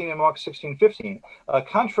 16:14 and Mark 16:15.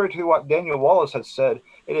 Contrary to what Daniel Wallace had said,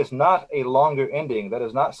 it is not a longer ending. That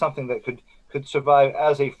is not something that could survive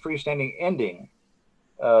as a freestanding ending.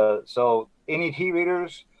 So NET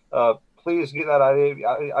readers, please get that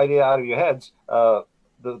idea out of your heads.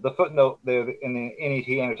 The footnote there in the NET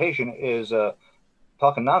annotation is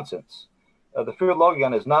talking nonsense. The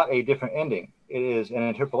Philologion is not a different ending. It is an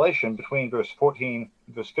interpolation between verse 14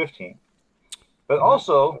 and verse 15. But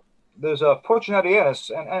also, there's a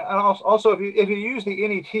Fortunatianus, and also if you use the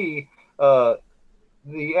NET,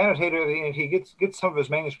 the annotator of the NET gets some of his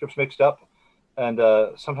manuscripts mixed up, and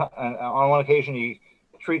sometimes on one occasion he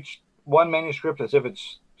treats one manuscript as if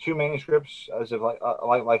it's two manuscripts, as if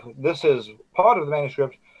like this is part of the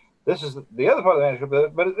manuscript, this is the other part of the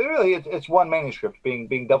manuscript, but really it's one manuscript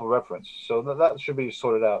being double referenced. So that should be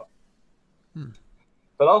sorted out.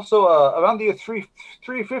 But also around the year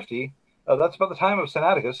 350, that's about the time of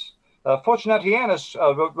Sinaiticus, Fortunatianus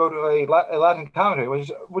wrote a Latin commentary,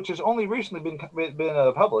 which has only recently been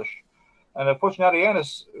published. And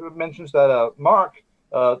Fortunatianus mentions that Mark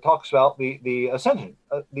talks about the ascension,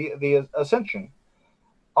 the ascension.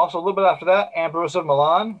 Also, a little bit after that, Ambrose of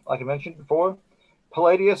Milan, like I mentioned before,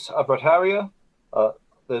 Palladius of Rataria.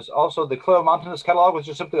 There's also the Claromontanus catalog, which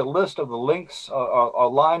is simply a list of the links or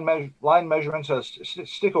line measurements,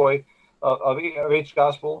 stikoi of each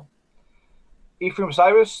gospel. Ephraim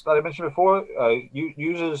Cyrus, that I mentioned before,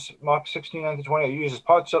 uses Mark 16:9-20. Uses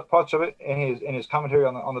parts of it in his commentary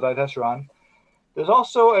on the Diatessaron. There's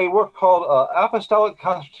also a work called Apostolic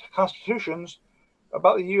Constitutions,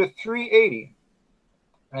 about the year 380,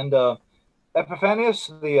 and Epiphanius,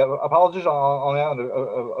 the apologist on the island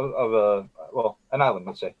of an island,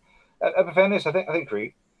 let's say, Epiphanius, I think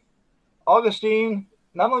Crete. Augustine.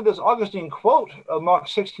 Not only does Augustine quote Mark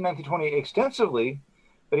 16:19-20 extensively,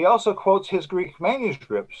 but he also quotes his Greek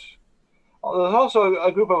manuscripts. There's also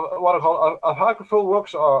a group of what are called apocryphal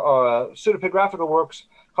works or pseudepigraphical works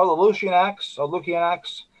called the Lucian Acts or Lucian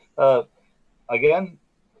Acts. Again,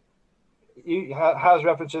 has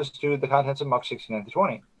references to the contents of Mark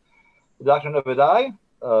 16:19-20. The Doctrine of Addai,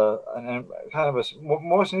 and kind of a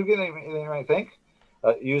more significant than you might think,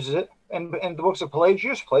 uses it. And the books of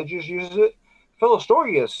Pelagius uses it.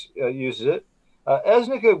 Philostorius uses it.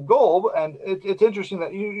 Esnik of Golb, and it's interesting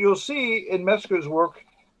that you'll see in Metzger's work,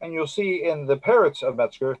 and you'll see in the Parrots of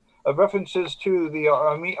Metzger, of references to the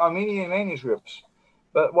Armenian manuscripts.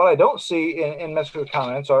 But what I don't see in Metzger's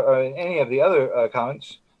comments or in any of the other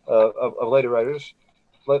comments of later writers,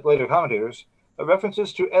 later commentators,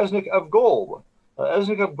 references to Esnik of Golb.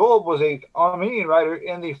 Esnik of Golb was an Armenian writer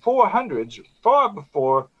in the 400s, far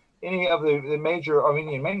before any of the major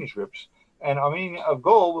Armenian manuscripts. And Armenian of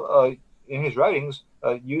Golb, in his writings,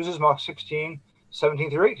 uses Mark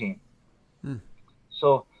 16:17-18.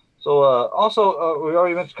 So also we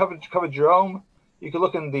already covered Jerome. You could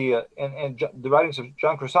look in the writings of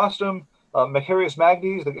John Chrysostom, Macarius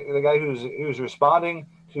Magnes, the guy who's responding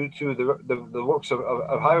to the works of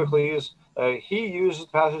Hierocles. He uses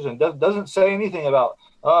the passage and doesn't say anything about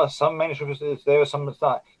some manuscripts it's there, some it's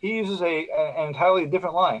not. He uses an entirely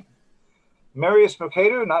different line. Marius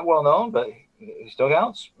Mercator, not well known, but he still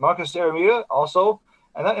counts. Marcus Aramida also,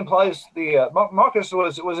 and that implies the Marcus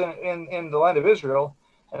was in the land of Israel,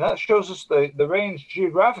 and that shows us the range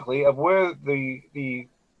geographically of where the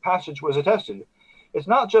passage was attested. It's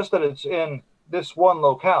not just that it's in this one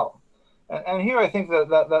locale, and here I think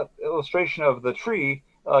that illustration of the tree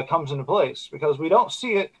comes into place, because we don't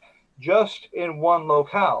see it just in one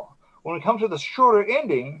locale. When we come to the shorter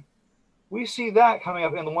ending, we see that coming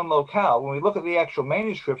up in the one locale. When we look at the actual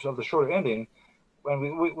manuscripts of the shorter ending, when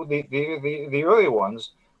the earlier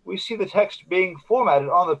ones, we see the text being formatted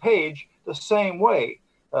on the page the same way.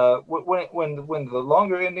 When the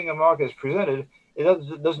longer ending of Mark is presented, it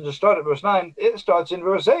doesn't just start at verse 9. It starts in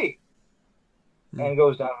verse 8 and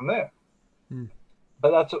goes down from there.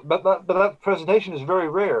 But that presentation is very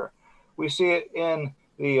rare. We see it in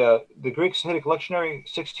the Greek Sahidic Lectionary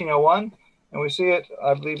 1601, and we see it,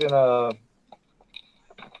 I believe, in let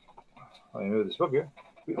me move this book here.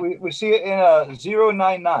 We see it in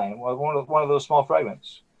 099, one of those small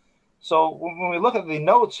fragments. So when we look at the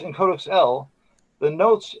notes in Codex L, the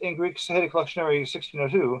notes in Greek Sahidic Lectionary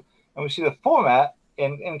 1602, and we see the format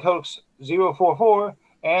in Codex 044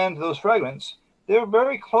 and those fragments, they're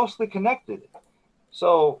very closely connected.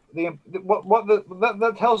 So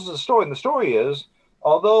that tells us a story. And the story is,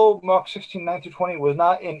 although Mark 16:9-20 was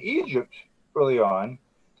not in Egypt early on,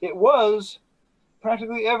 it was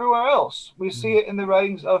practically everywhere else. We see it in the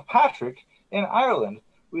writings of Patrick in Ireland.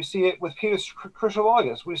 We see it with Peter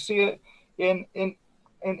Chrysologus. We see it in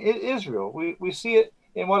Israel. We see it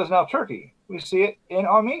in what is now Turkey. We see it in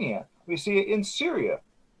Armenia. We see it in Syria.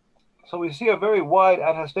 So we see a very wide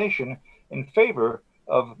attestation in favor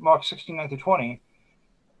of Mark 16:9-20.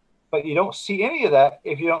 But you don't see any of that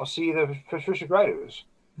if you don't see the patristic writers.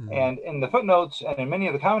 And in the footnotes and in many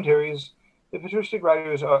of the commentaries, the patristic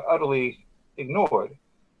writers are utterly ignored.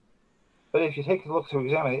 But if you take a look to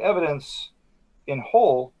examine the evidence in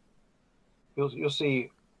whole, you'll see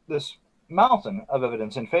this mountain of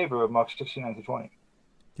evidence in favor of Mark 16:9-20.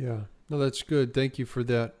 Yeah, no, that's good. Thank you for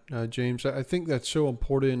that, James. I think that's so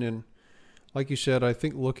important. And like you said, I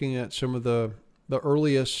think looking at some of the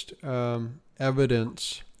earliest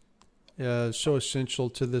evidence is so essential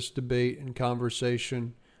to this debate and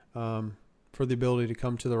conversation for the ability to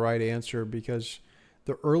come to the right answer, because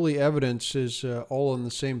the early evidence is all on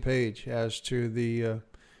the same page as to the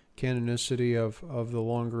canonicity of the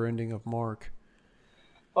longer ending of Mark.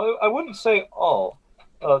 I wouldn't say all.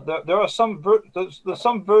 There are some there's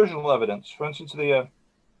some versional evidence. For instance,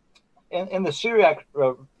 in the Syriac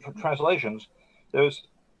translations, there's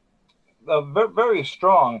a very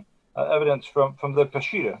strong evidence from the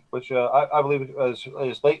Peshitta, which I believe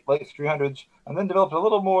is late 300s, and then developed a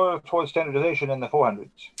little more towards standardization in the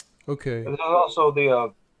 400s. Okay. There's also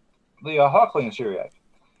the Hochling Syriac,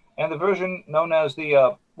 and the version known as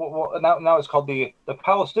the now it's called the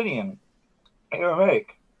Palestinian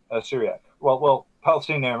Aramaic Syriac. Well,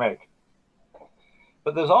 Palestinian Aramaic.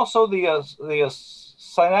 But there's also the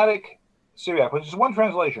Sinaitic Syriac, which is one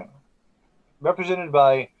translation, represented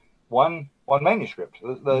by one manuscript.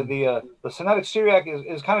 The Sinaitic Syriac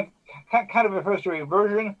is kind kind of refers to a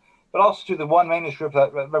version, but also to the one manuscript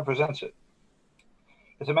that represents it.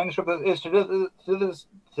 It's a manuscript that is to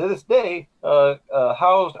this day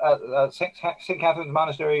housed at St. Catherine's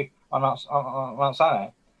Monastery on Mount Sinai.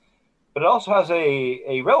 But it also has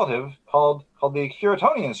a relative called the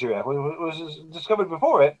Curetonian Syriac, which was discovered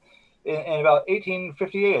before it in about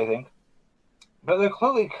 1858, I think. But they're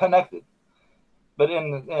clearly connected. But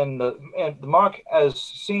in the mark as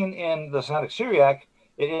seen in the Sinaitic Syriac,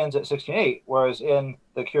 it ends at 16:8, whereas in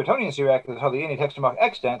the Curetonian Syriac, there's hardly any text to mark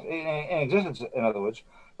extant in existence, in other words.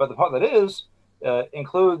 But the part that is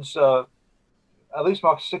includes at least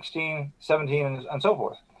marks 16, 17, and so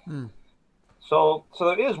forth. So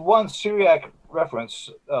there is one Syriac reference,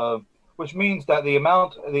 which means that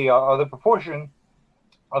the proportion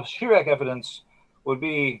of Syriac evidence would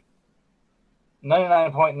be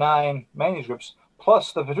 99.9 manuscripts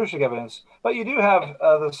plus the patristic evidence. But you do have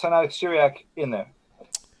the Sinaitic Syriac in there.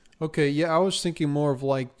 Okay, yeah, I was thinking more of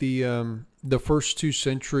like the first 2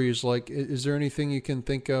 centuries. Like, is there anything you can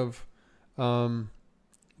think of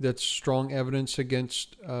that's strong evidence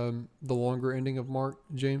against the longer ending of Mark,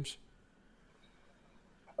 James?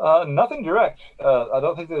 Nothing direct. I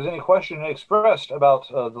don't think there's any question expressed about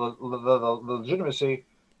the legitimacy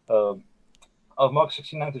of Mark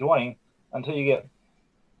 16:9-20 until you get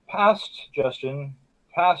past Justin,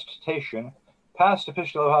 past Tatian, past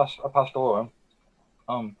Epistula Apostolorum,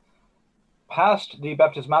 past De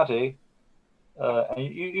Baptismate, and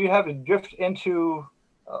you have to drift into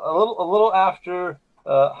a little after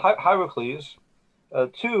Hierocles,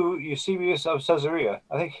 to Eusebius of Caesarea.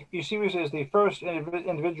 I think Eusebius is the first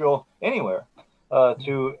individual anywhere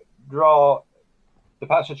to draw the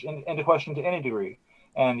passage into question to any degree.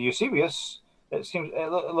 And Eusebius, it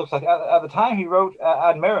looks like at the time he wrote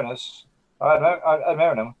Ad Marinus, or Ad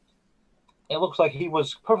Marinum, it looks like he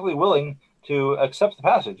was perfectly willing to accept the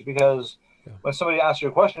passage, because when somebody asks you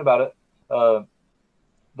a question about it,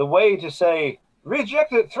 the way to say,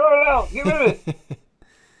 reject it, throw it out, get rid of it,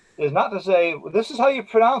 is not to say, well, this is how you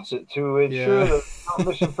pronounce it to ensure the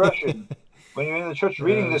misimpression. When you're in the church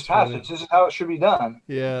reading this passage, funny. This is how it should be done.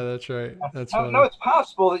 Yeah, that's right. That's funny. No, it's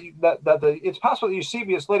possible it's possible that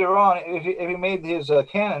Eusebius later on, if he made his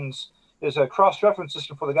canons, his cross-reference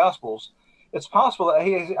system for the Gospels, it's possible that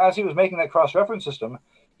as he was making that cross-reference system,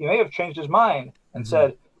 he may have changed his mind and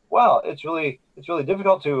said, "Well, it's really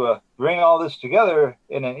difficult to bring all this together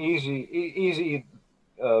in an easy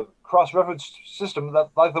cross-reference system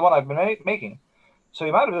like the one I've been making." So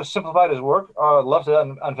he might have just simplified his work or left it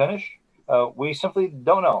unfinished. We simply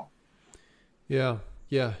don't know. Yeah.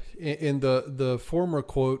 And the former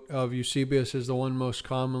quote of Eusebius is the one most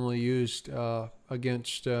commonly used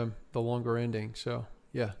against the longer ending. So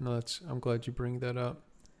yeah, no, I'm glad you bring that up.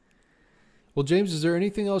 Well, James, is there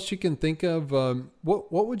anything else you can think of?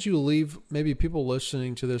 What would you leave maybe people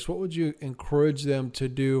listening to this? What would you encourage them to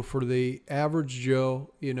do for the average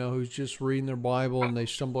Joe, who's just reading their Bible and they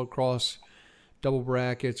stumble across double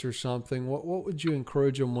brackets or something? What would you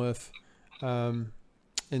encourage them with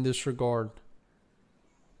in this regard?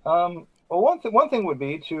 Well, one thing would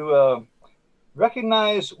be to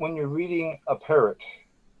recognize when you're reading a parrot,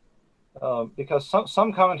 because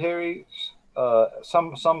some commentaries,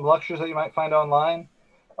 some lectures that you might find online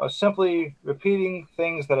are simply repeating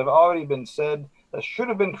things that have already been said that should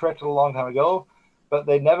have been corrected a long time ago, but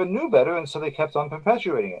they never knew better, and so they kept on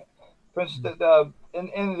perpetuating it. For instance,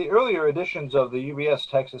 in the earlier editions of the UBS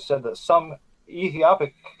text, it said that some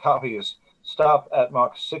Ethiopic copies stop at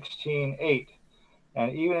Mark 16:8,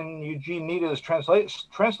 and even in Eugene Nida's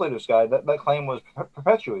translator's guide, that claim was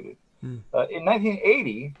perpetuated. In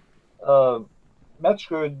 1980,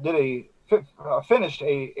 Metzger finished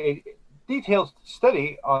a detailed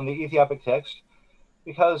study on the Ethiopic text,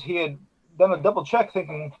 because he had done a double check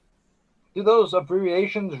thinking, do those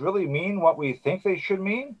abbreviations really mean what we think they should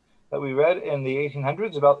mean, that we read in the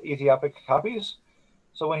 1800s about Ethiopic copies?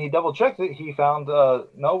 So when he double checked it, he found,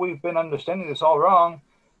 no, we've been understanding this all wrong.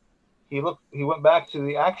 He went back to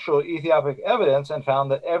the actual Ethiopic evidence and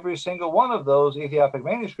found that every single one of those Ethiopic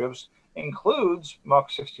manuscripts includes Mark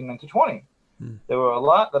 16:9-20. There were a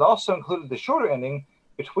lot that also included the shorter ending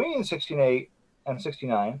between 16:8 and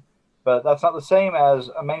 16:9, but that's not the same as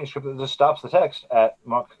a manuscript that just stops the text at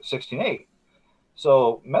Mark 16:8.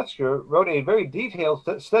 So Metzger wrote a very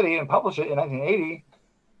detailed study and published it in 1980.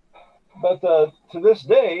 But to this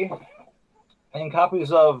day, in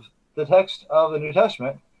copies of the text of the New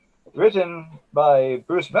Testament, written by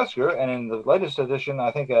Bruce Metzger, and in the latest edition,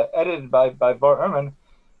 I think edited by Bart Ehrman,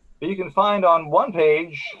 you can find on one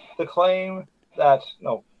page the claim that,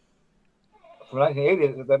 from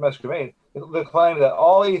 1980 that Metzger made, the claim that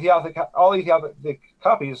all Ethiopic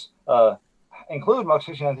copies include Mark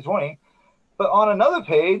 16:9-20, but on another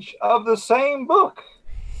page of the same book,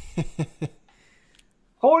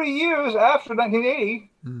 40 years after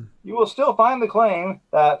 1980, you will still find the claim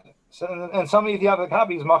that in some Ethiopic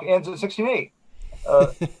copies Mark ends at 16:8.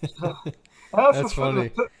 That's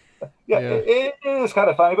funny. Yeah, it is kind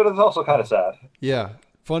of funny, but it's also kind of sad. Yeah,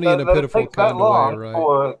 funny in a pitiful kind of way, right?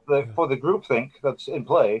 For the groupthink that's in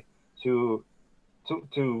play to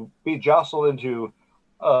be jostled into,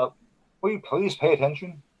 will you please pay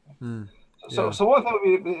attention? So one thing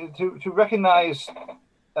would be to recognize,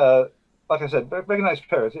 like I said, recognize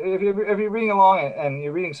parrots. If you're reading along and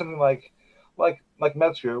you're reading something like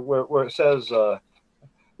Metzger, where it says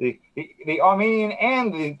the Armenian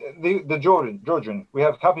and the Georgian, we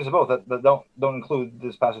have copies of both that don't include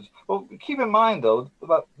this passage. Well, keep in mind though,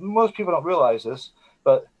 most people don't realize this,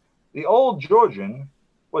 but the old Georgian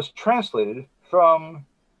was translated from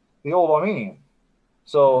the old Armenian.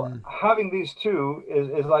 So having these two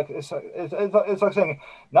is like it's like saying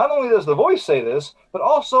not only does the voice say this, but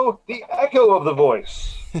also the echo of the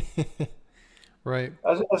voice. Right.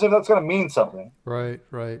 As if that's going to mean something. Right.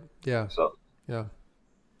 Yeah. So yeah.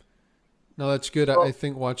 No, that's good. Well, I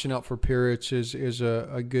think watching out for parrots is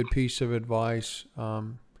a good piece of advice. Not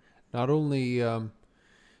only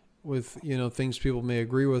with things people may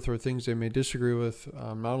agree with or things they may disagree with,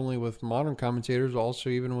 not only with modern commentators, also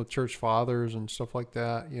even with church fathers and stuff like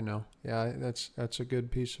that. Yeah, that's a good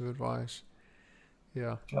piece of advice.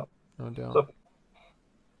 Yeah, no doubt. So,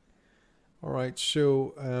 all right,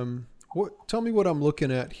 so tell me what I'm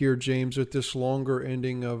looking at here, James, with this longer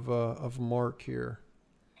ending of Mark here.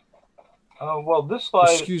 Well, this slide.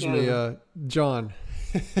 Excuse me, John.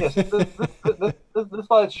 Yes, this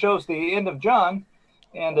slide shows the end of John,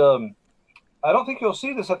 and I don't think you'll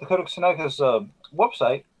see this at the Codex Sinaiticus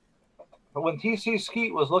website. But when T.C.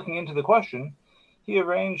 Skeet was looking into the question, he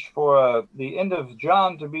arranged for the end of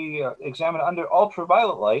John to be examined under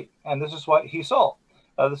ultraviolet light, and this is what he saw.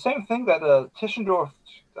 The same thing that Tischendorf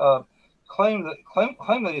claimed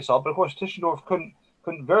that he saw, but of course Tischendorf couldn't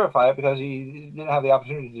verify it because he didn't have the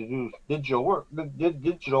opportunity to do digital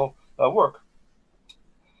work.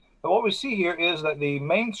 But what we see here is that the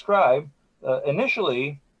main scribe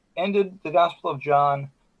initially ended the Gospel of John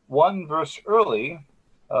one verse early,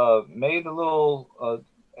 made a little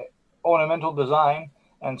ornamental design,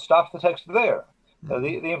 and stopped the text there.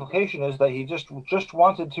 The implication is that he just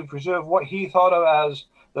wanted to preserve what he thought of as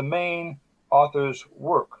the main author's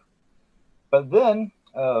work. But then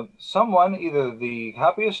someone, either the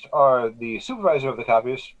copyist or the supervisor of the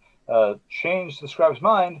copyist, changed the scribe's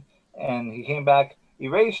mind, and he came back,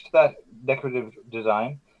 erased that decorative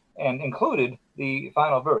design, and included the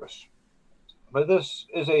final verse. But this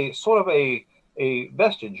is a sort of a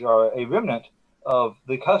vestige or a remnant of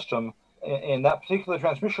the custom in that particular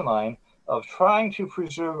transmission line of trying to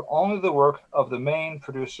preserve only the work of the main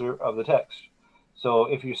producer of the text. So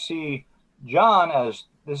if you see John as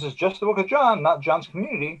this is just the book of John, not John's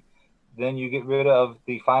community, then you get rid of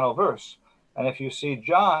the final verse. And if you see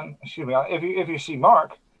if you see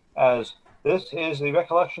Mark as this is the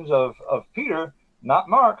recollections of Peter, not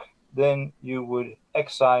Mark, then you would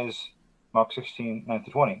excise Mark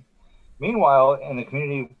 16:9-20. Meanwhile, in the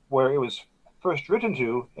community where it was first written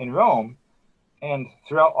to in Rome, and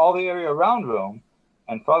throughout all the area around Rome,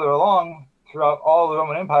 and farther along throughout all the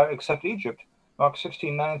Roman Empire except Egypt, Mark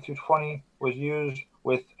 16:9-20 was used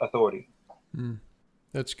with authority.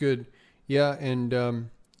 That's good. Yeah, and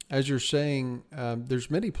as you're saying, there's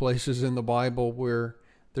many places in the Bible where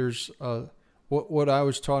there's what I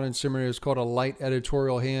was taught in seminary is called a light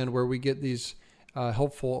editorial hand, where we get these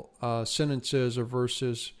helpful sentences or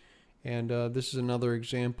verses, and this is another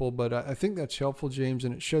example. But I think that's helpful, James,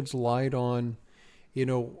 and it sheds light on,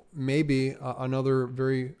 maybe another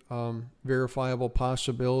very verifiable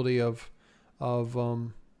possibility of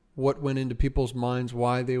what went into people's minds,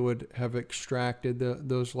 why they would have extracted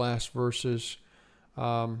those last verses,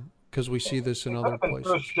 because we see this in other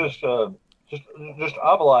places. First, just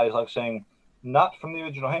obelize, like saying, not from the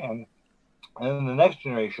original hand, and then the next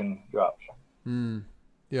generation drops.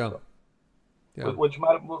 Yeah. Which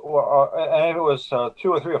might, and if it was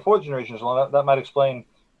 2 or 3 or 4 generations long, that might explain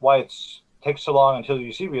why it takes so long until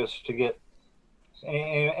Eusebius to get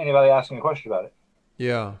anybody asking a question about it.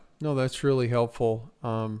 Yeah. No, that's really helpful.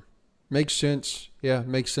 Makes sense. Yeah,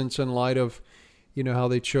 makes sense in light of, how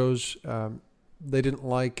they chose. They didn't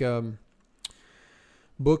like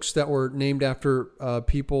books that were named after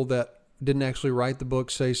people that didn't actually write the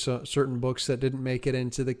book, say certain books that didn't make it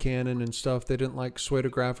into the canon and stuff. They didn't like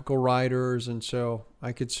pseudographical writers, and so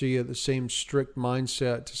I could see the same strict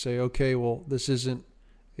mindset to say, okay, well, this isn't,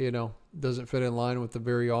 doesn't fit in line with the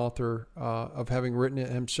very author of having written it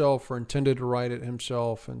himself or intended to write it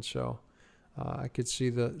himself, and so I could see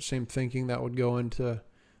the same thinking that would go into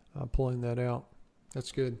pulling that out.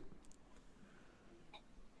 That's good.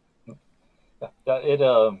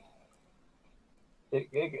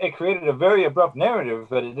 It created a very abrupt narrative,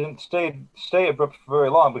 but it didn't stay abrupt for very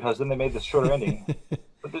long, because then they made the shorter ending.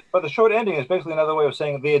 But the short ending is basically another way of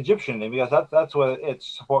saying the Egyptian ending, because that's where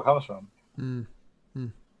its support comes from.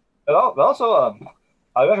 But also,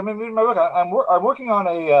 I recommend reading my book. I'm working on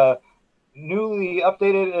a newly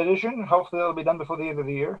updated edition. Hopefully, it'll be done before the end of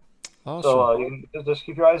the year. Awesome. So you can just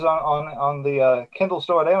keep your eyes on the Kindle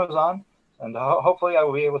store at Amazon, and hopefully, I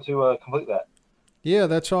will be able to complete that. Yeah,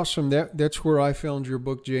 that's awesome. That's where I found your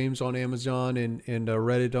book, James, on Amazon, and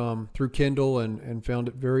read it through Kindle and found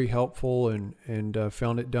it very helpful and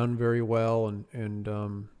found it done very well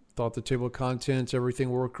and thought the table of contents,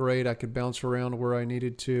 everything worked great. I could bounce around where I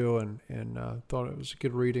needed to and thought it was a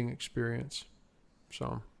good reading experience.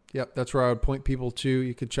 So, yep, that's where I would point people to.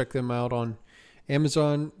 You could check them out on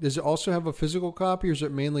Amazon. Does it also have a physical copy, or is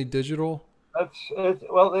it mainly digital? It's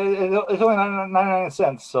only 99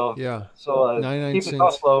 cents. So yeah, so 99 keep cents. the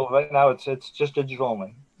cost low. Right now, it's just digital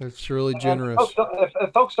only. It's really generous.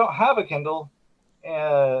 If folks don't have a Kindle,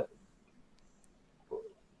 there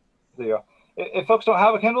you go. If folks don't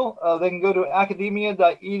have a Kindle, they can go to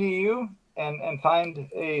academia.edu and find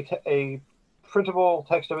a printable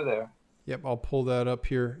text over there. Yep, I'll pull that up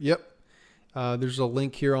here. Yep, there's a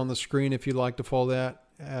link here on the screen if you'd like to follow that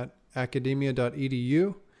at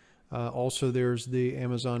academia.edu. Also, there's the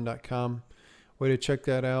Amazon.com way to check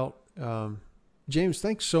that out. James,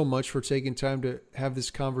 thanks so much for taking time to have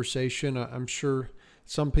this conversation. I'm sure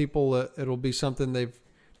some people, it'll be something they've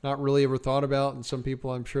not really ever thought about, and some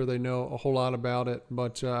people, I'm sure they know a whole lot about it.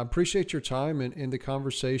 But I appreciate your time in the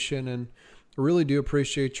conversation, and I really do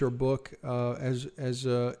appreciate your book as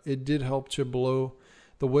it did help to blow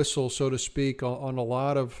the whistle, so to speak, on a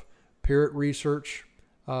lot of parrot research,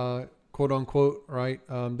 quote unquote, right?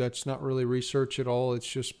 That's not really research at all. It's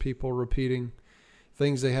just people repeating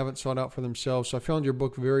things they haven't sought out for themselves. So I found your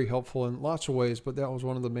book very helpful in lots of ways, but that was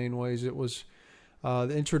one of the main ways. It was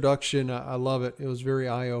the introduction. I love it. It was very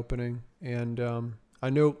eye-opening. And I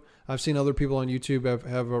know I've seen other people on YouTube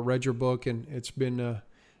have read your book, and it's been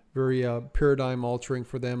very paradigm altering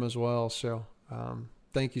for them as well. So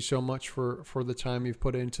thank you so much for the time you've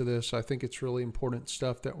put into this. I think it's really important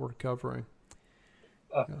stuff that we're covering.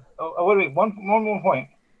 One more point,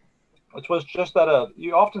 which was just that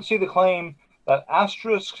you often see the claim that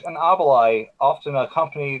asterisks and obeli often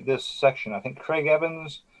accompany this section. I think Craig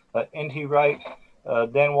Evans, N.T. Wright,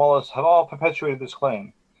 Dan Wallace have all perpetuated this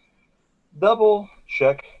claim. Double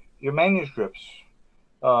check your manuscripts.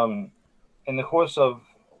 In the course of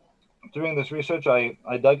doing this research, I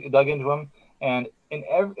dug into them, and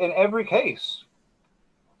in every case,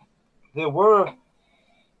 there were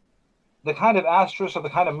the kind of asterisks or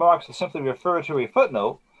the kind of marks that simply refer to a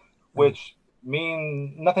footnote, which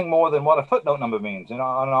mean nothing more than what a footnote number means on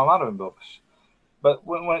our modern books. But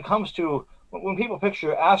when it comes to when people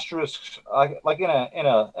picture asterisks like in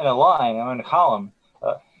a line or in a column,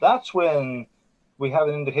 that's when we have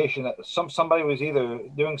an indication that somebody was either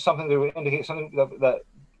doing something to indicate something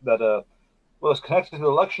that was connected to the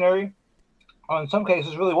lectionary, or in some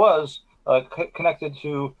cases really was connected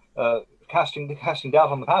to casting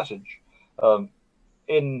doubt on the passage.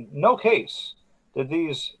 In no case did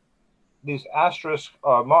these asterisks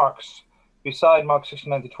or marks, beside Mark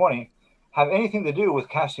 16:9-20, have anything to do with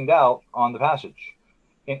casting doubt on the passage.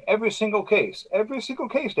 In every single case,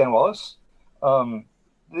 Dan Wallace,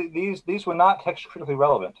 these were not text critically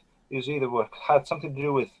relevant. These either had something to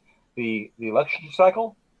do with the election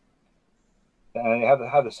cycle, and they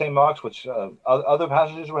have the same marks which other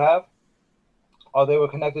passages would have, or they were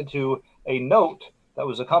connected to a note that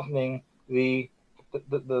was accompanying the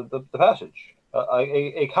passage,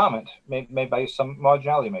 a comment made by some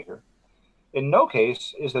marginality maker. In no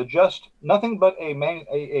case is there just nothing but an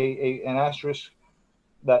asterisk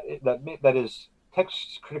that is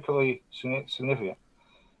text critically significant,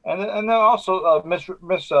 and there are also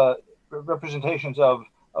misrepresentations of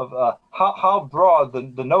how broad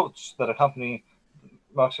the notes that accompany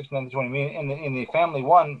Mark 16:9-20 mean in the family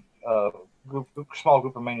one small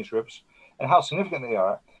group of manuscripts, and how significant they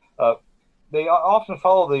are. They often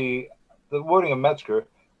follow the wording of Metzger,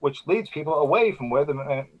 which leads people away from where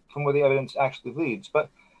the evidence actually leads. But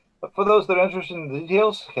for those that are interested in the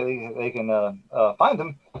details, they can find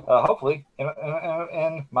them, hopefully,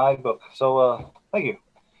 in my book. So thank you.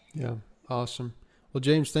 Yeah, awesome. Well,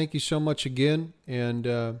 James, thank you so much again.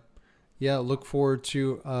 And yeah, look forward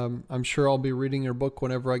to, I'm sure I'll be reading your book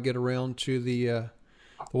whenever I get around to the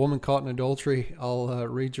woman caught in adultery. I'll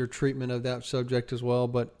read your treatment of that subject as well.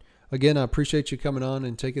 But again, I appreciate you coming on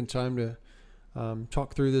and taking time to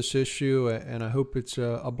talk through this issue. And I hope it's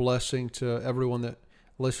a blessing to everyone that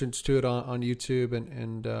listens to it on YouTube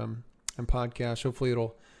and podcasts. Hopefully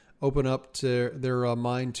it'll open up to their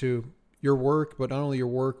mind to your work, but not only your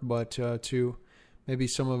work, but to maybe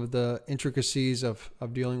some of the intricacies of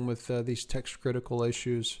dealing with these text critical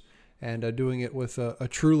issues, and doing it with a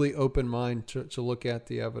truly open mind to look at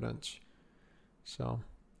the evidence. So,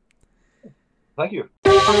 thank you.